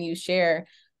resources can you share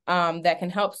that can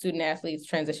help student athletes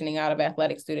transitioning out of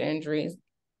athletic student injuries?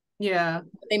 Yeah.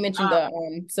 They mentioned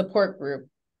the support group.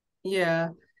 Yeah.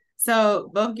 So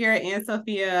both Garrett and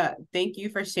Sophia, thank you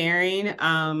for sharing.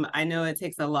 I know it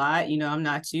takes a lot. I'm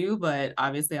not you, but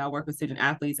obviously I work with student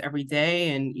athletes every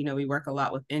day, and we work a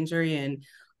lot with injury. And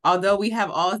although we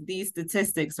have all these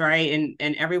statistics, right,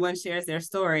 and everyone shares their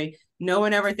story, no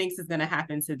one ever thinks it's going to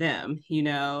happen to them,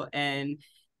 and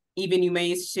even you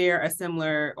may share a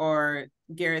similar, or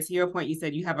Garrett, to your point, you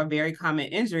said you have a very common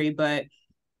injury, but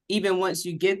even once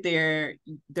you get there,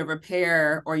 the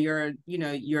repair or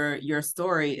your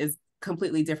story is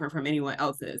completely different from anyone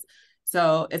else's.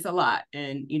 So it's a lot.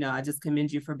 And, I just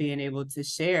commend you for being able to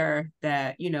share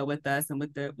that, with us and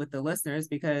with the listeners,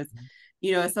 because,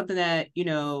 it's something that,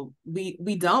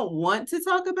 we don't want to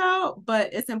talk about,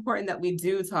 but it's important that we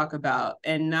do talk about,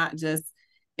 and not just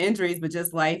injuries, but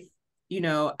just life,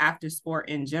 after sport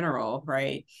in general.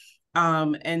 Right.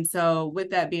 And so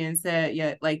with that being said,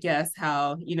 yes,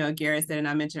 how, Garrett said, and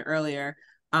I mentioned earlier,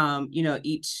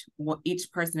 each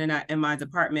person in my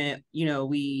department,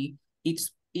 we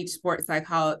each sports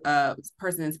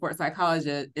person in sports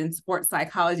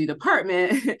psychology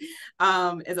department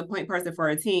is a point person for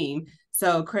a team.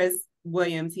 So Chris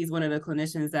Williams, he's one of the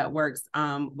clinicians that works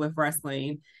with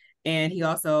wrestling, and he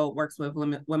also works with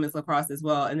women's lacrosse as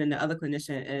well. And then the other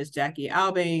clinician is Jackie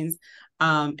Albanes.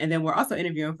 And then we're also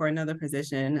interviewing for another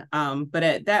position. But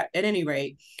at any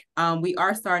rate, we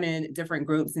are starting different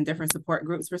groups and different support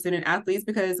groups for student athletes,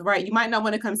 because, right, you might not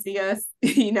want to come see us,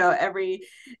 every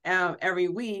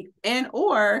week,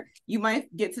 or you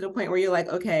might get to the point where you're like,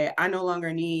 okay, I no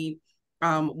longer need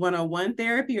one-on-one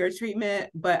therapy or treatment,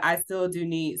 but I still do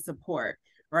need support.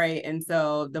 Right. And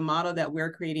so the model that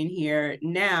we're creating here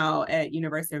now at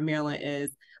University of Maryland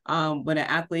is when an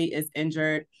athlete is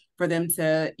injured, for them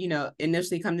to,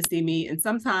 initially come to see me. And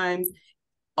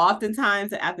oftentimes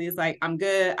the athlete is like, I'm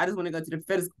good. I just want to go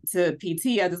to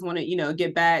PT. I just want to,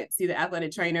 get back, see the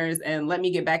athletic trainers, and let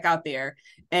me get back out there.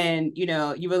 And,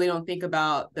 you really don't think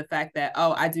about the fact that,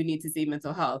 oh, I do need to see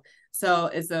mental health. So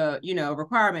it's a,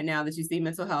 requirement now that you see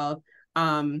mental health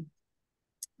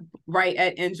right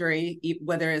at injury,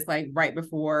 whether it's like right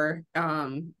before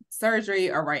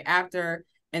surgery or right after.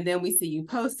 And then we see you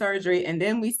post-surgery, and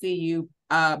then we see you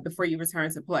before you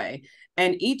return to play.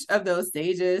 And each of those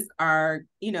stages are,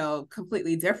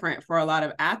 completely different for a lot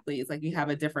of athletes. Like, you have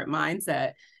a different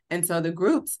mindset. And so the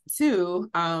groups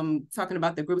too, talking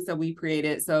about the groups that we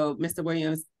created. So Mr.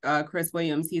 Williams, Chris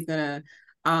Williams, he's gonna,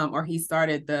 or he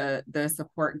started the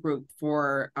support group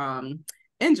for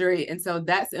injury. And so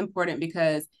that's important,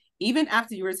 because even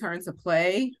after you return to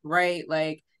play, right,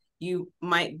 like, you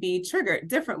might be triggered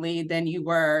differently than you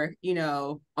were,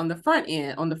 on the front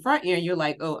end. On the front end, you're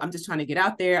like, oh, I'm just trying to get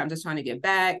out there. I'm just trying to get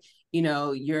back.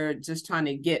 You're just trying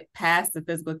to get past the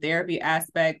physical therapy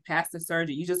aspect, past the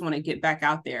surgery. You just want to get back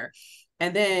out there.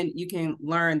 And then you can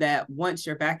learn that once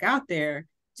you're back out there,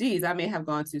 geez, I may have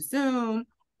gone too soon,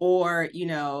 or,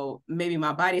 maybe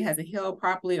my body hasn't healed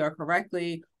properly or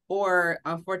correctly, or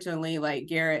unfortunately, like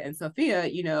Garrett and Sophia,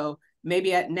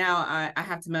 maybe now I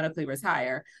have to medically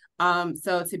retire.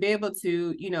 So to be able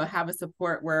to, have a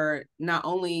support where not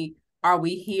only are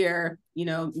we here,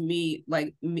 we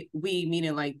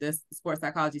meaning like this sports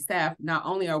psychology staff, not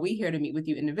only are we here to meet with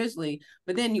you individually,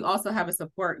 but then you also have a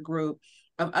support group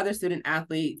of other student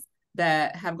athletes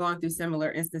that have gone through similar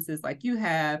instances like you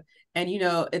have. And,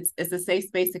 it's a safe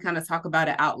space to kind of talk about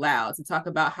it out loud, to talk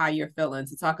about how you're feeling,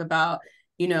 to talk about,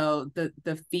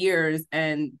 the fears,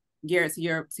 and Garrett,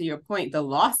 to your point, the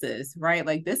losses, right?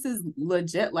 Like, this is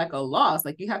legit like a loss.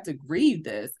 Like, you have to grieve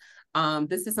this.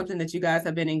 This is something that you guys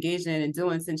have been engaged in and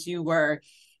doing since you were,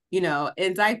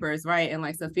 in diapers, right? And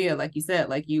like Sophia, like you said,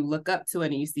 like, you look up to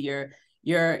it and you see your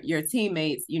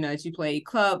teammates, that you play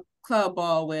club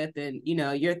ball with, and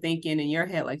you're thinking in your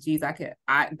head like, geez, that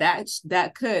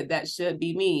should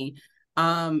be me.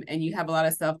 And you have a lot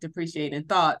of self-depreciating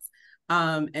thoughts.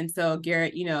 And so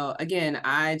Garrett, again,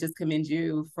 I just commend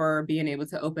you for being able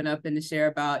to open up and to share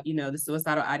about, the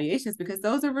suicidal ideations, because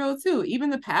those are real too, even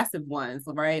the passive ones,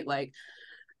 right? Like,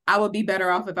 I would be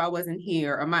better off if I wasn't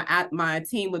here, or my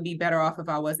team would be better off if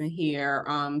I wasn't here.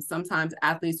 Sometimes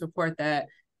athletes report that,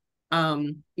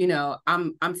 I'm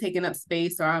taking up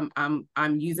space, or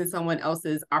I'm using someone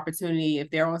else's opportunity. If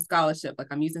they're on scholarship, like,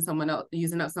 I'm using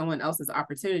up someone else's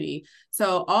opportunity.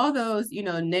 So all those,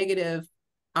 negative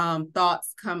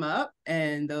thoughts come up,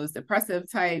 and those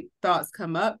depressive type thoughts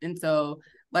come up. And so,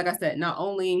 like I said, not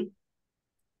only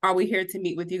are we here to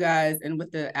meet with you guys and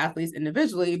with the athletes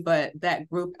individually, but that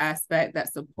group aspect,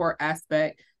 that support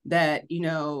aspect that,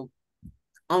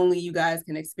 only you guys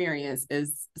can experience,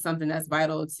 is something that's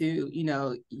vital to,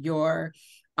 your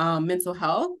mental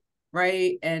health,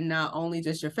 right? And not only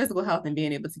just your physical health and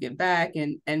being able to get back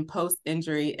and post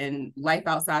injury and life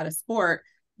outside of sport,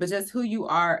 but just who you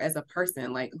are as a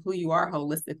person, like who you are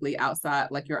holistically outside,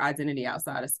 like your identity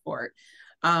outside of sport.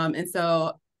 And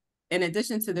so in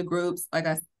addition to the groups,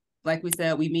 like we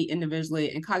said, we meet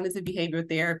individually, and cognitive behavioral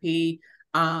therapy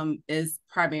is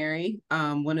primary,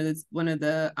 one of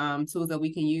the tools that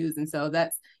we can use. And so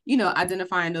that's,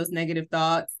 identifying those negative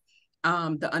thoughts,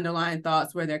 the underlying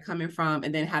thoughts, where they're coming from,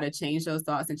 and then how to change those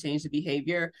thoughts and change the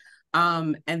behavior.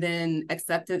 And then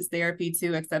acceptance therapy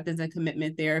too. Acceptance and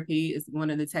commitment therapy is one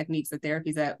of the techniques or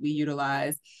therapies that we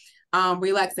utilize.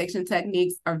 Relaxation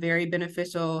techniques are very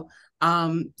beneficial.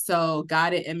 So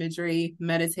guided imagery,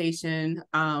 meditation,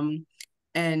 and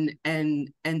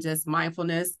just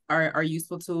mindfulness are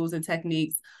useful tools and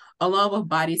techniques, along with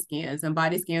body scans. And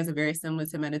body scans are very similar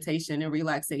to meditation and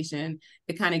relaxation.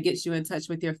 It kind of gets you in touch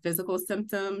with your physical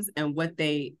symptoms and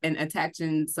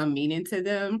attaching some meaning to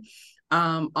them.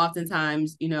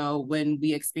 Oftentimes, when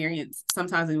we experience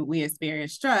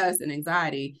stress and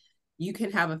anxiety, you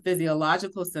can have a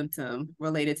physiological symptom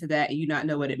related to that and you not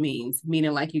know what it means,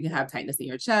 meaning like you can have tightness in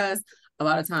your chest. A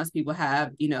lot of times people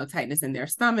have, tightness in their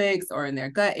stomachs or in their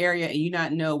gut area, and you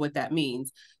not know what that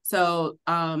means. So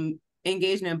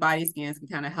engaging in body scans can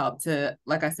kind of help to,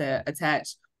 like I said,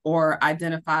 attach or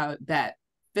identify that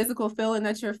physical feeling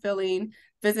that you're feeling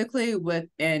physically with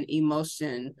an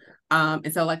emotion.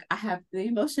 And so like I have the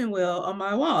emotion wheel on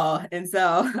my wall. And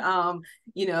so,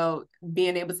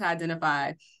 being able to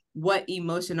identify what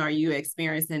emotion are you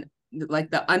experiencing, like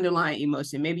the underlying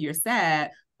emotion. Maybe you're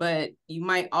sad, but you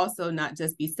might also not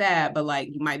just be sad, but like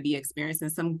you might be experiencing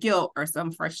some guilt or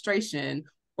some frustration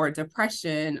or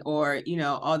depression or,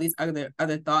 all these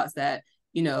other thoughts that,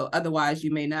 otherwise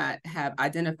you may not have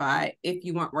identified if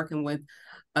you weren't working with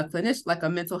a clinician, like a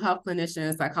mental health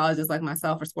clinician, psychologist like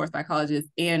myself, or sports psychologist,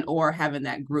 and or having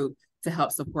that group to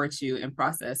help support you and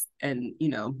process and,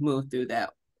 move through that.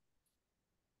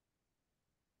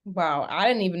 Wow, I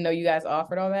didn't even know you guys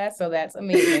offered all that, so that's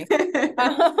amazing.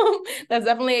 That's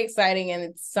definitely exciting, and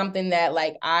it's something that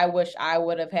like I wish I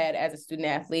would have had as a student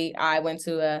athlete. I went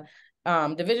to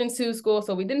a Division II school,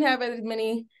 so we didn't have as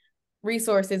many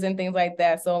resources and things like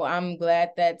that. So I'm glad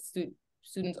that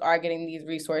students are getting these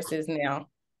resources now.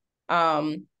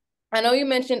 I know you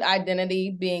mentioned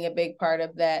identity being a big part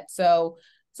of that. So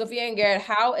Sophia and Garrett,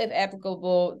 how, if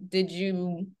applicable, did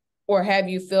you or have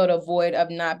you filled a void of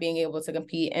not being able to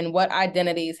compete? And what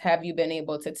identities have you been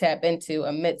able to tap into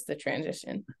amidst the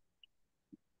transition?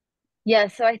 Yeah,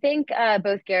 so I think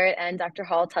both Garrett and Dr.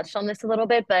 Hall touched on this a little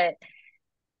bit, but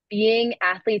being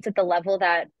athletes at the level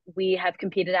that we have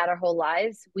competed at our whole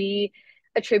lives, we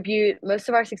attribute most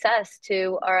of our success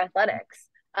to our athletics.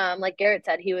 Like Garrett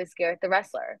said, he was Garrett the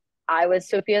wrestler. I was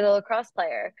Sophia the lacrosse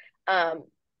player.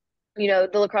 The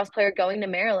lacrosse player going to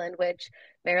Maryland, which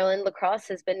Maryland lacrosse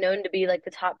has been known to be like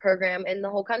the top program in the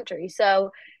whole country.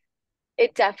 So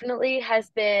it definitely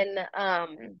has been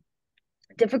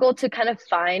difficult to kind of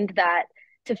find that,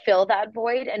 to fill that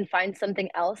void and find something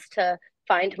else to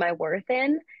find my worth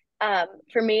in.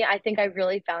 For me, I think I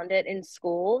really found it in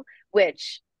school,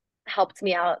 which helped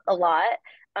me out a lot.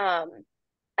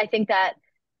 I think that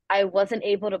I wasn't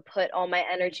able to put all my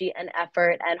energy and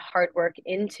effort and hard work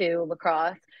into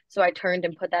lacrosse. So I turned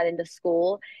and put that into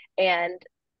school. And,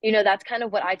 that's kind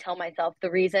of what I tell myself. The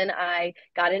reason I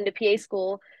got into PA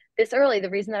school this early, the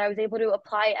reason that I was able to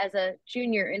apply as a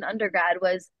junior in undergrad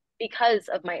was because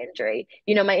of my injury.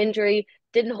 My injury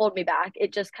didn't hold me back.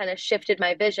 It just kind of shifted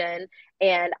my vision.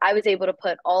 And I was able to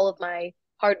put all of my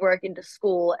hard work into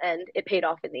school, and it paid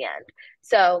off in the end.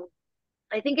 So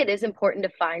I think it is important to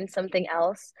find something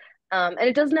else. And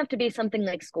it doesn't have to be something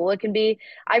like school. It can be,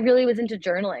 I really was into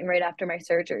journaling right after my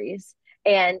surgeries.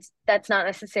 And that's not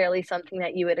necessarily something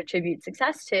that you would attribute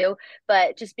success to,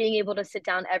 but just being able to sit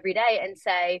down every day and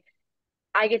say,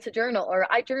 I get to journal,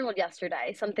 or I journaled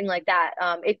yesterday, something like that.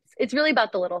 It's really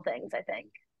about the little things, I think.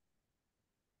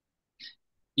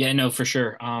 Yeah, no, for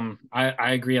sure.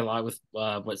 I agree a lot with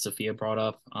what Sophia brought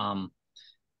up. And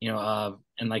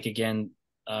like again,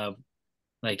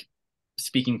 like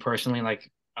speaking personally, like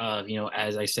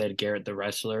as I said, Garrett the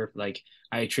wrestler, like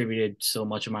I attributed so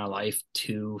much of my life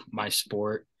to my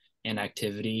sport and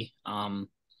activity.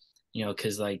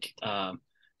 Because like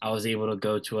I was able to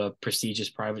go to a prestigious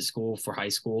private school for high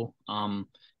school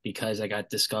because I got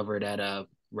discovered at a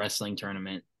wrestling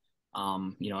tournament.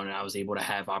 And I was able to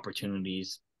have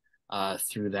opportunities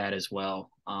through that as well.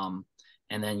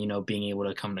 And then, being able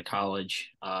to come to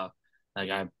college, like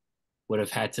I would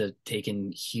have had to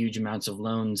taken huge amounts of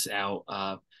loans out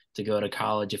to go to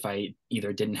college if I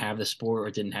either didn't have the sport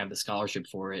or didn't have the scholarship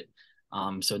for it.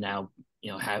 So now,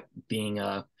 being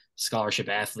a scholarship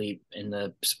athlete in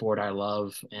the sport I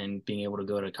love and being able to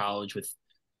go to college with,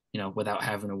 without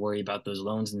having to worry about those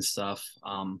loans and stuff,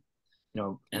 and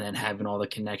then having all the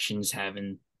connections,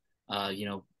 having,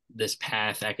 this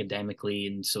path academically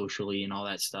and socially and all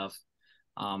that stuff.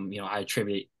 I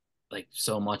attribute like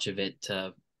so much of it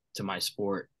to my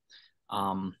sport.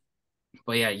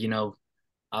 But yeah, you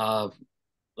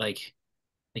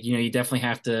definitely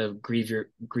have to grieve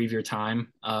your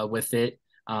time with it.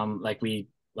 Like we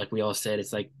like we all said,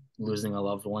 it's like losing a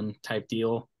loved one type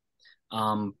deal.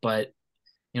 But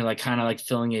like kind of like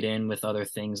filling it in with other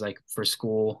things like for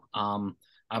school. I'm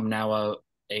now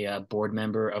a board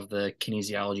member of the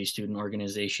kinesiology student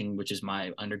organization, which is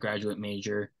my undergraduate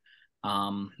major.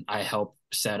 I help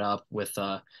set up with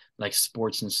like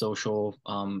sports and social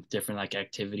different like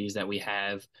activities that we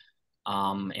have.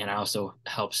 And I also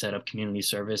help set up community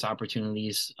service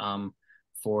opportunities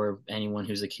for anyone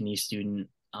who's a kine student,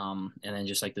 and then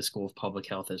just like the School of Public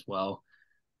Health as well.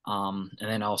 And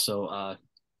then also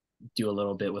do a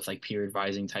little bit with like peer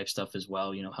advising type stuff as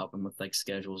well, helping with like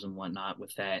schedules and whatnot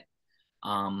with that.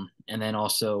 And then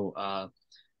also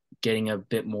getting a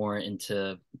bit more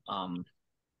into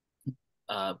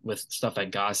with stuff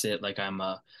at Gossett. Like I'm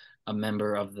a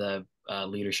member of the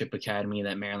Leadership Academy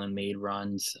that Maryland Made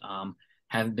runs.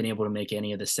 Haven't been able to make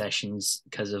any of the sessions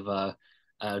because of a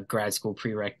grad school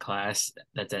prereq class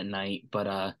that's at night,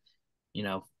 but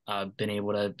been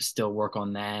able to still work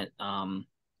on that.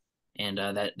 And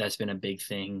that's been a big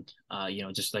thing.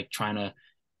 Just like trying to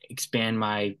expand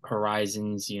my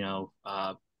horizons.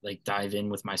 Like dive in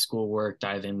with my schoolwork,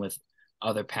 dive in with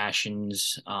other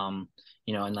passions. And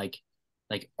like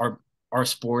our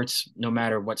sports, no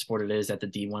matter what sport it is at the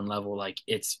D1 level, like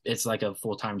it's like a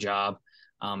full-time job.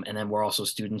 And then we're also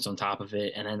students on top of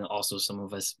it. And then also some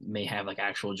of us may have like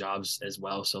actual jobs as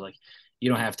well. So like you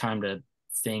don't have time to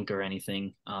think or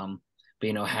anything.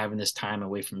 But having this time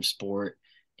away from sport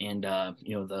and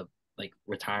the like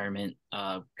retirement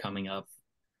coming up,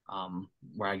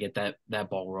 where I get that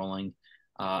ball rolling.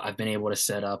 I've been able to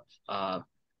set up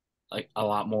like a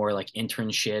lot more like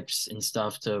internships and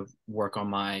stuff to work on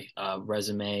my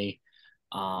resume.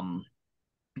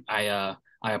 I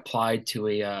applied to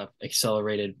a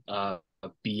accelerated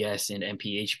BS and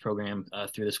MPH program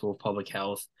through the School of Public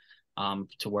Health,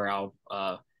 to where I'll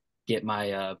get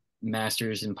my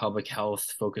master's in public health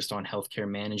focused on healthcare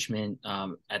management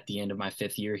at the end of my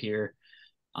 5th year here,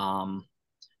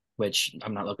 which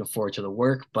I'm not looking forward to the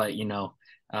work, but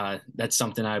that's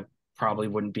something I probably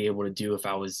wouldn't be able to do if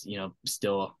I was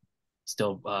still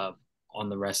on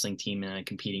the wrestling team and a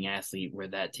competing athlete, where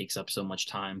that takes up so much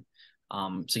time.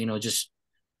 So just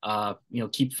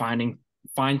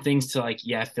find things to like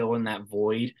fill in that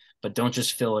void, but don't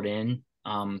just fill it in.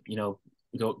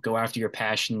 Go after your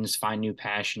passions, find new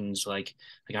passions. Like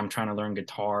I'm trying to learn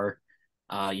guitar.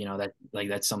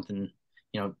 That's something,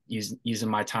 using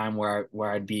my time where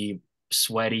I'd be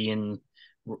sweaty and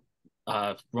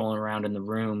rolling around in the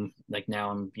room. Like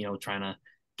now I'm, trying to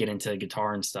get into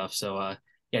guitar and stuff. So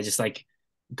just like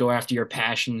go after your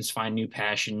passions, find new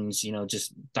passions,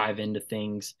 just dive into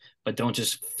things, but don't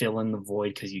just fill in the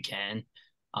void because you can.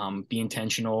 Be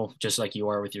intentional, just like you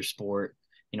are with your sport.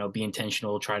 Be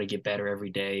intentional, try to get better every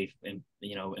day and,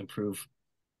 improve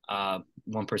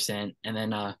 1%. And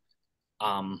then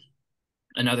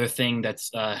another thing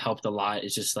that's helped a lot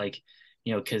is just like,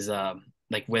 because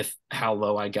like with how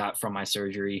low I got from my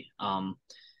surgery, I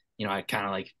kind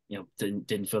of like,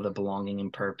 didn't feel the belonging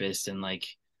and purpose and like,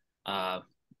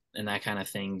 and that kind of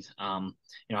thing.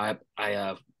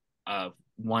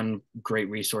 One great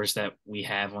resource that we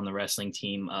have on the wrestling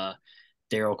team,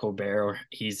 Daryl Colbert,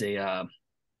 he's a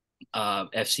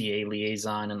FCA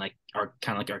liaison and like our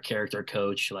kind of like our character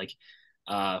coach. Like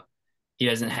he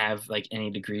doesn't have like any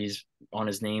degrees on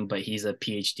his name, but he's a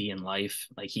PhD in life.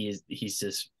 Like he's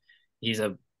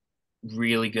a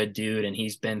really good dude, and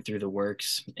he's been through the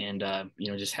works. And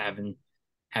just having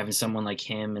someone like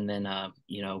him, and then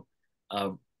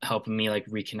helping me like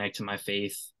reconnect to my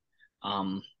faith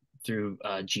through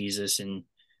Jesus and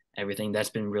everything, that's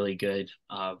been really good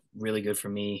for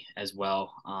me as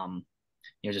well.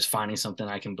 Just finding something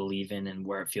I can believe in and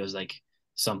where it feels like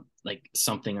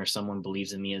something or someone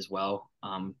believes in me as well.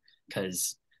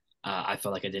 Because I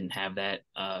felt like I didn't have that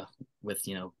with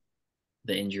the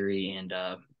injury and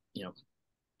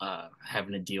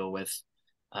having to deal with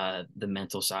the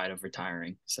mental side of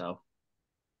retiring. So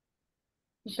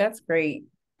that's great.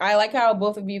 I like how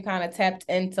both of you kind of tapped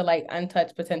into like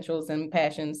untouched potentials and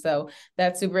passions. So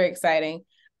that's super exciting.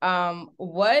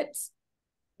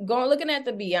 Looking at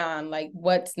the beyond, like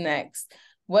what's next?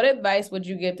 What advice would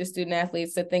you give to student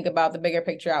athletes to think about the bigger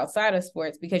picture outside of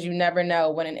sports? Because you never know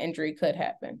when an injury could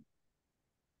happen.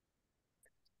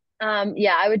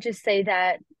 I would just say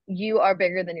that you are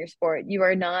bigger than your sport. You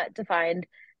are not defined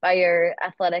by your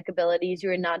athletic abilities. You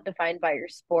are not defined by your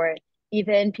sport.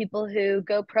 Even people who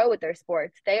go pro with their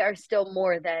sports, they are still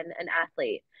more than an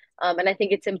athlete. And I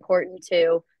think it's important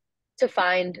to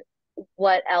find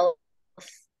what else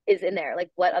is in there, like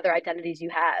what other identities you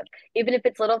have, even if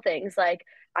it's little things like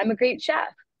I'm a great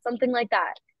chef, something like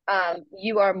that.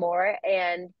 you are more.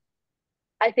 And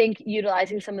I think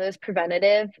utilizing some of those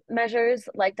preventative measures,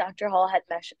 like Dr. Hall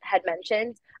had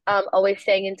mentioned, always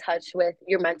staying in touch with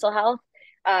your mental health.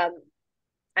 Um,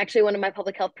 Actually, one of my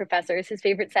public health professors, his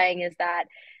favorite saying is that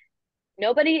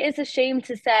nobody is ashamed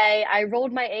to say, I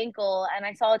rolled my ankle and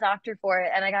I saw a doctor for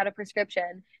it and I got a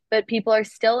prescription. But people are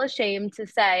still ashamed to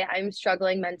say, I'm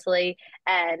struggling mentally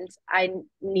and I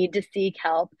need to seek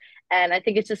help. And I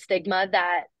think it's a stigma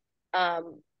that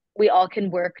we all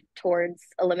can work towards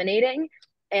eliminating.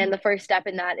 And the first step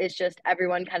in that is just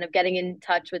everyone kind of getting in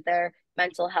touch with their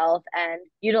mental health and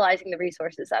utilizing the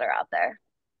resources that are out there.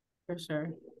 For sure.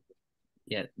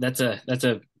 Yeah, that's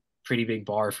a pretty big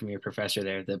bar from your professor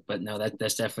there. But no,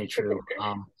 that's definitely true.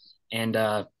 And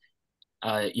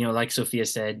you know, like Sophia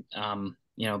said,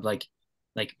 you know, like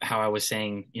how I was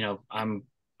saying, you know,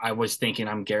 I was thinking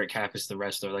I'm Garrett Kappes, the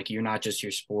wrestler. Like, you're not just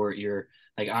your sport. You're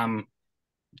like, I'm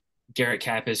Garrett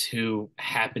Kappes, who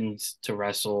happens to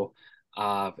wrestle.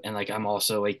 And like, I'm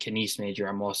also a kines major.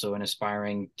 I'm also an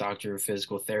aspiring doctor of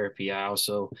physical therapy. I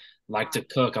also like to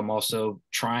cook. I'm also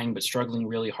trying but struggling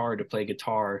really hard to play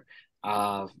guitar.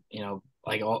 You know,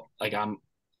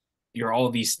 you're all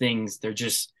of these things. They're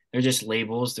just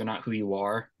labels. They're not who you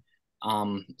are.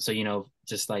 So, you know,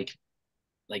 just like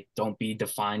don't be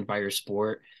defined by your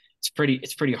sport. It's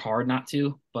pretty hard not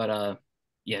to, but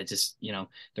yeah, just, you know,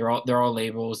 they're all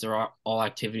labels. They're all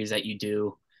activities that you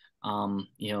do,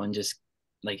 you know, and just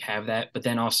like have that. But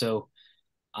then also,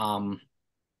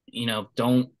 you know,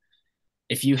 don't,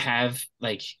 if you have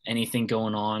like anything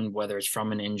going on, whether it's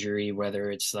from an injury,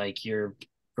 whether it's like your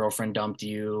girlfriend dumped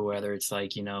you, whether it's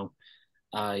like, you know,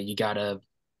 you got a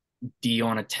D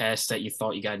on a test that you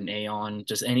thought you got an A on,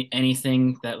 just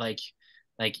anything that like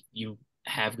you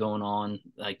have going on,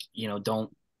 like, you know,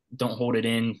 don't hold it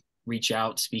in, reach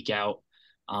out, speak out.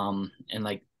 And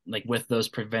like with those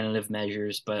preventative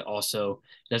measures, but also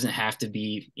it doesn't have to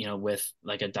be, you know, with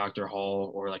like a Dr.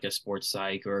 Hall or like a sports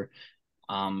psych or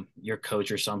your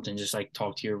coach or something. Just like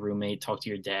talk to your roommate, talk to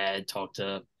your dad, talk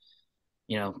to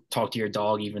your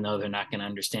dog, even though they're not going to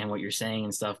understand what you're saying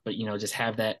and stuff. But, you know, just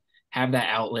have that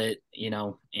outlet, you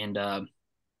know, and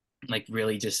like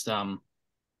really just you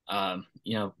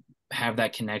know, have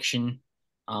that connection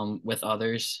with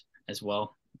others as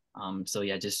well. So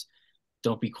yeah, just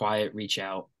don't be quiet, reach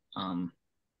out.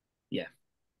 Yeah.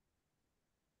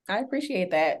 I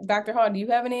appreciate that. Dr. Hall, do you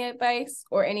have any advice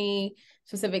or any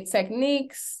specific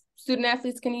techniques student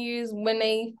athletes can use when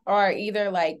they are either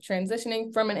like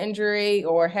transitioning from an injury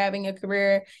or having a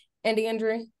career-ending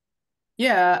injury?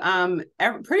 Yeah,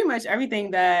 pretty much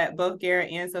everything that both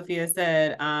Garrett and Sophia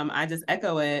said, I just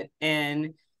echo it.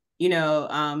 And, you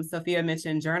know, Sophia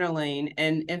mentioned journaling.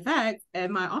 And in fact,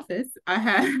 at my office, I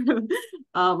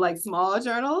have like small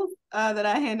journals that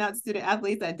I hand out to student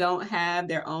athletes that don't have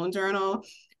their own journal.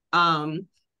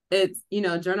 It's, you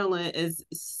know, journaling is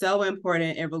so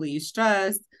important. It relieves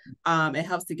stress. It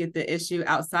helps to get the issue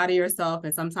outside of yourself.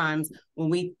 And sometimes when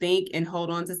we think and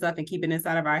hold on to stuff and keep it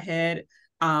inside of our head,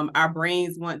 our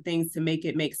brains want things to make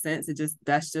it make sense.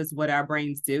 That's just what our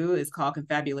brains do. It's called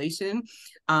confabulation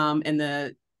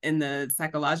in the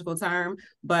psychological term,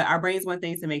 but our brains want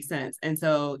things to make sense. And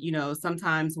so, you know,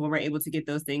 sometimes when we're able to get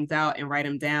those things out and write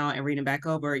them down and read them back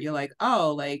over, you're like,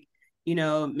 oh, like, you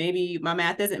know, maybe my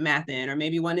math isn't mathing, or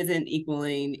maybe one isn't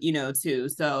equaling, you know, two.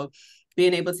 So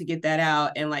being able to get that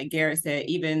out. And like Garrett said,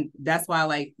 even that's why,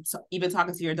 like, even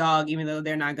talking to your dog, even though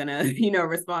they're not gonna, you know,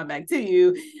 respond back to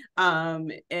you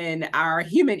in our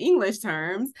human English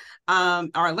terms,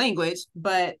 our language,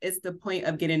 but it's the point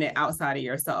of getting it outside of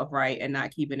yourself, right? And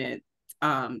not keeping it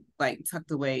like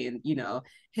tucked away and, you know,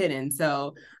 hidden.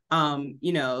 So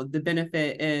you know, the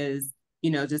benefit is, you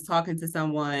know, just talking to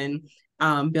someone,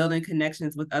 building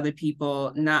connections with other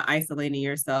people, not isolating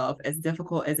yourself, as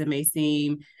difficult as it may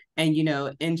seem. And, you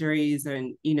know, injuries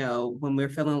and, you know, when we're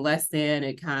feeling less than,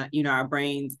 it kind of, you know, our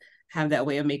brains have that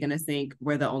way of making us think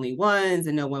we're the only ones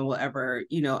and no one will ever,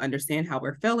 you know, understand how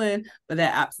we're feeling. But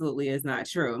that absolutely is not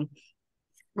true.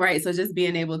 Right. So just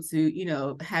being able to, you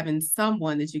know, having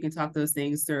someone that you can talk those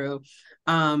things through.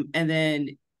 And then,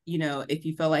 you know, if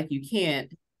you feel like you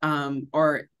can't,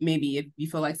 or maybe if you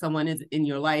feel like someone is in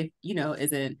your life, you know,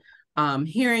 isn't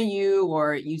hearing you,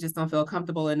 or you just don't feel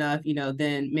comfortable enough, you know,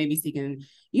 then maybe seeking,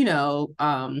 you know,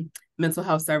 mental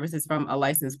health services from a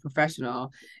licensed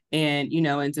professional. And, you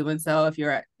know, in doing so, if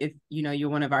you know, you're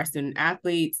one of our student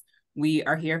athletes, we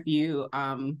are here for you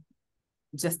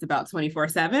just about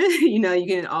 24/7. You know, you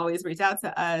can always reach out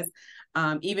to us.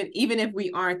 Even if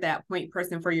we aren't that point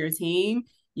person for your team,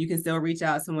 you can still reach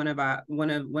out to one of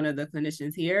the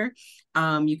clinicians here.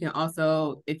 You can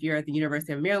also, if you're at the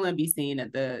University of Maryland, be seen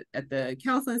at the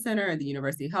counseling center, at the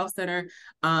University Health Center.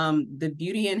 The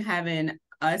beauty in having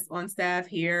us on staff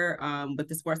here with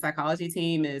the sports psychology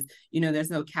team is,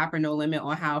 there's no cap or no limit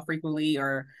on how frequently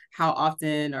or how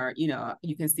often, or,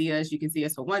 you can see us. You can see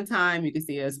us for one time, you can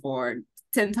see us for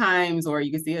 10 times, or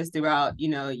you can see us throughout,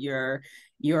 your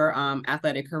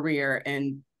athletic career.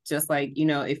 And just like,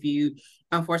 if you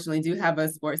unfortunately do have a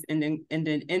sports ending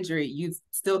injury, you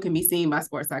still can be seen by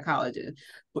sports psychology.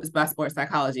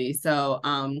 So,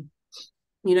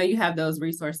 you have those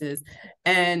resources.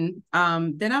 And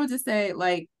then I would just say,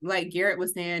 like Garrett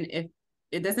was saying, if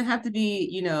it doesn't have to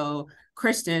be,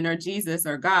 Christian or Jesus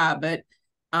or God, but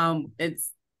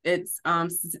it's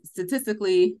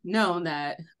statistically known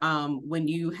that when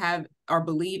you have or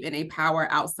believe in a power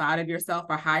outside of yourself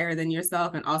or higher than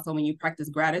yourself, and also when you practice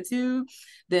gratitude,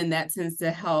 then that tends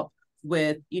to help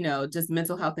with, just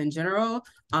mental health in general.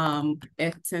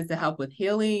 It tends to help with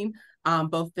healing,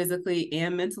 both physically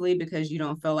and mentally, because you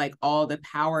don't feel like all the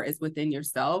power is within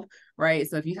yourself, right?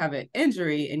 So if you have an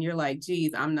injury and you're like,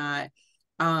 geez, I'm not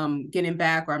getting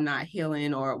back, or I'm not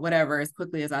healing or whatever as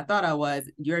quickly as I thought I was,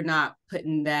 you're not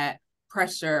putting that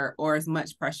pressure or as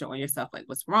much pressure on yourself, like,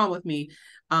 what's wrong with me?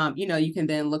 You can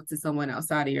then look to someone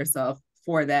outside of yourself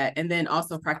for that. And then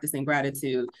also practicing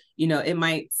gratitude. It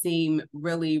might seem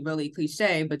really, really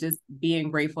cliche, but just being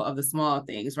grateful of the small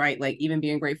things, right? Like even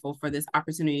being grateful for this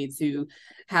opportunity to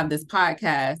have this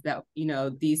podcast that,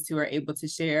 these two are able to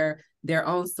share their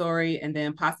own story and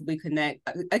then possibly connect,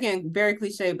 again, very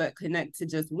cliche, but connect to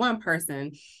just one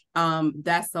person.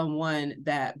 That's someone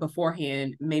that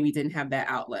beforehand maybe didn't have that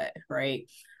outlet, right?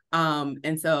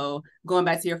 And so going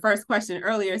back to your first question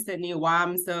earlier, Sydney, why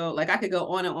I'm so, like, I could go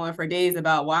on and on for days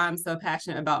about why I'm so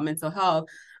passionate about mental health.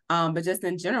 But just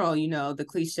in general,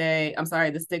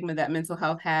 the stigma that mental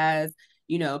health has,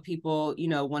 people,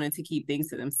 wanting to keep things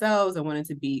to themselves and wanting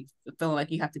to be feeling like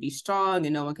you have to be strong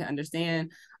and no one can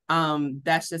understand.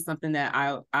 That's just something that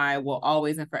I will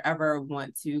always and forever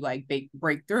want to like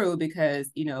break through, because,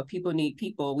 people need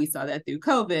people. We saw that through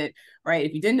COVID, right?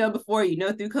 If you didn't know before,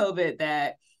 through COVID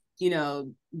that,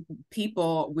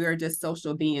 people, we're just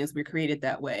social beings. We're created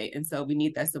that way. And so we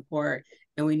need that support,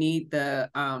 and we need the,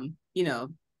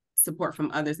 support from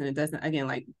others. And it doesn't, again,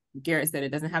 like Garrett said, it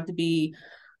doesn't have to be,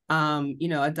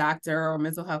 a doctor or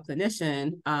mental health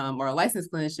clinician, or a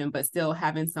licensed clinician, but still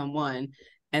having someone.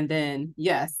 And then,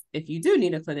 yes, if you do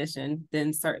need a clinician,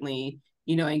 then certainly,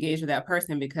 engage with that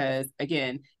person, because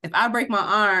again, if I break my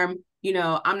arm,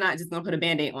 I'm not just going to put a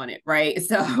Band-Aid on it. Right.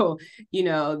 So,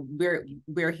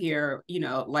 we're here,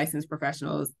 licensed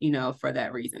professionals, for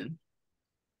that reason.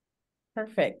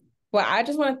 Perfect. Well, I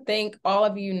just want to thank all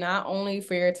of you, not only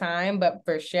for your time, but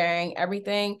for sharing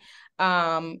everything.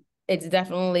 It's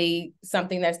definitely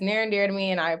something that's near and dear to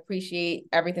me, and I appreciate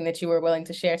everything that you were willing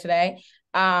to share today.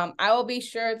 I will be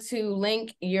sure to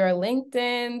link your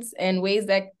LinkedIns and ways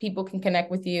that people can connect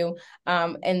with you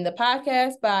in the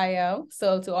podcast bio.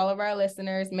 So to all of our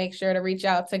listeners, make sure to reach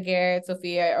out to Garrett,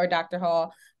 Sophia, or Dr.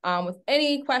 Hall with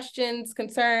any questions,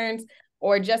 concerns,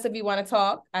 or just if you want to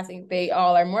talk. I think they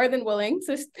all are more than willing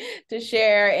to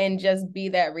share and just be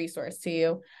that resource to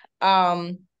you.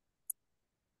 On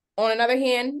another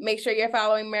hand, make sure you're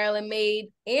following Maryland Made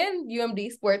and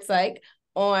UMD Sport Psych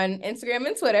on Instagram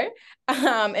and Twitter,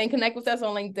 and connect with us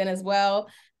on LinkedIn as well.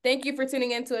 Thank you for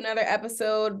tuning in to another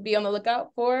episode. Be on the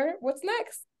lookout for what's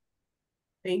next.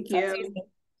 Thank you.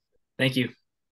 Thank you.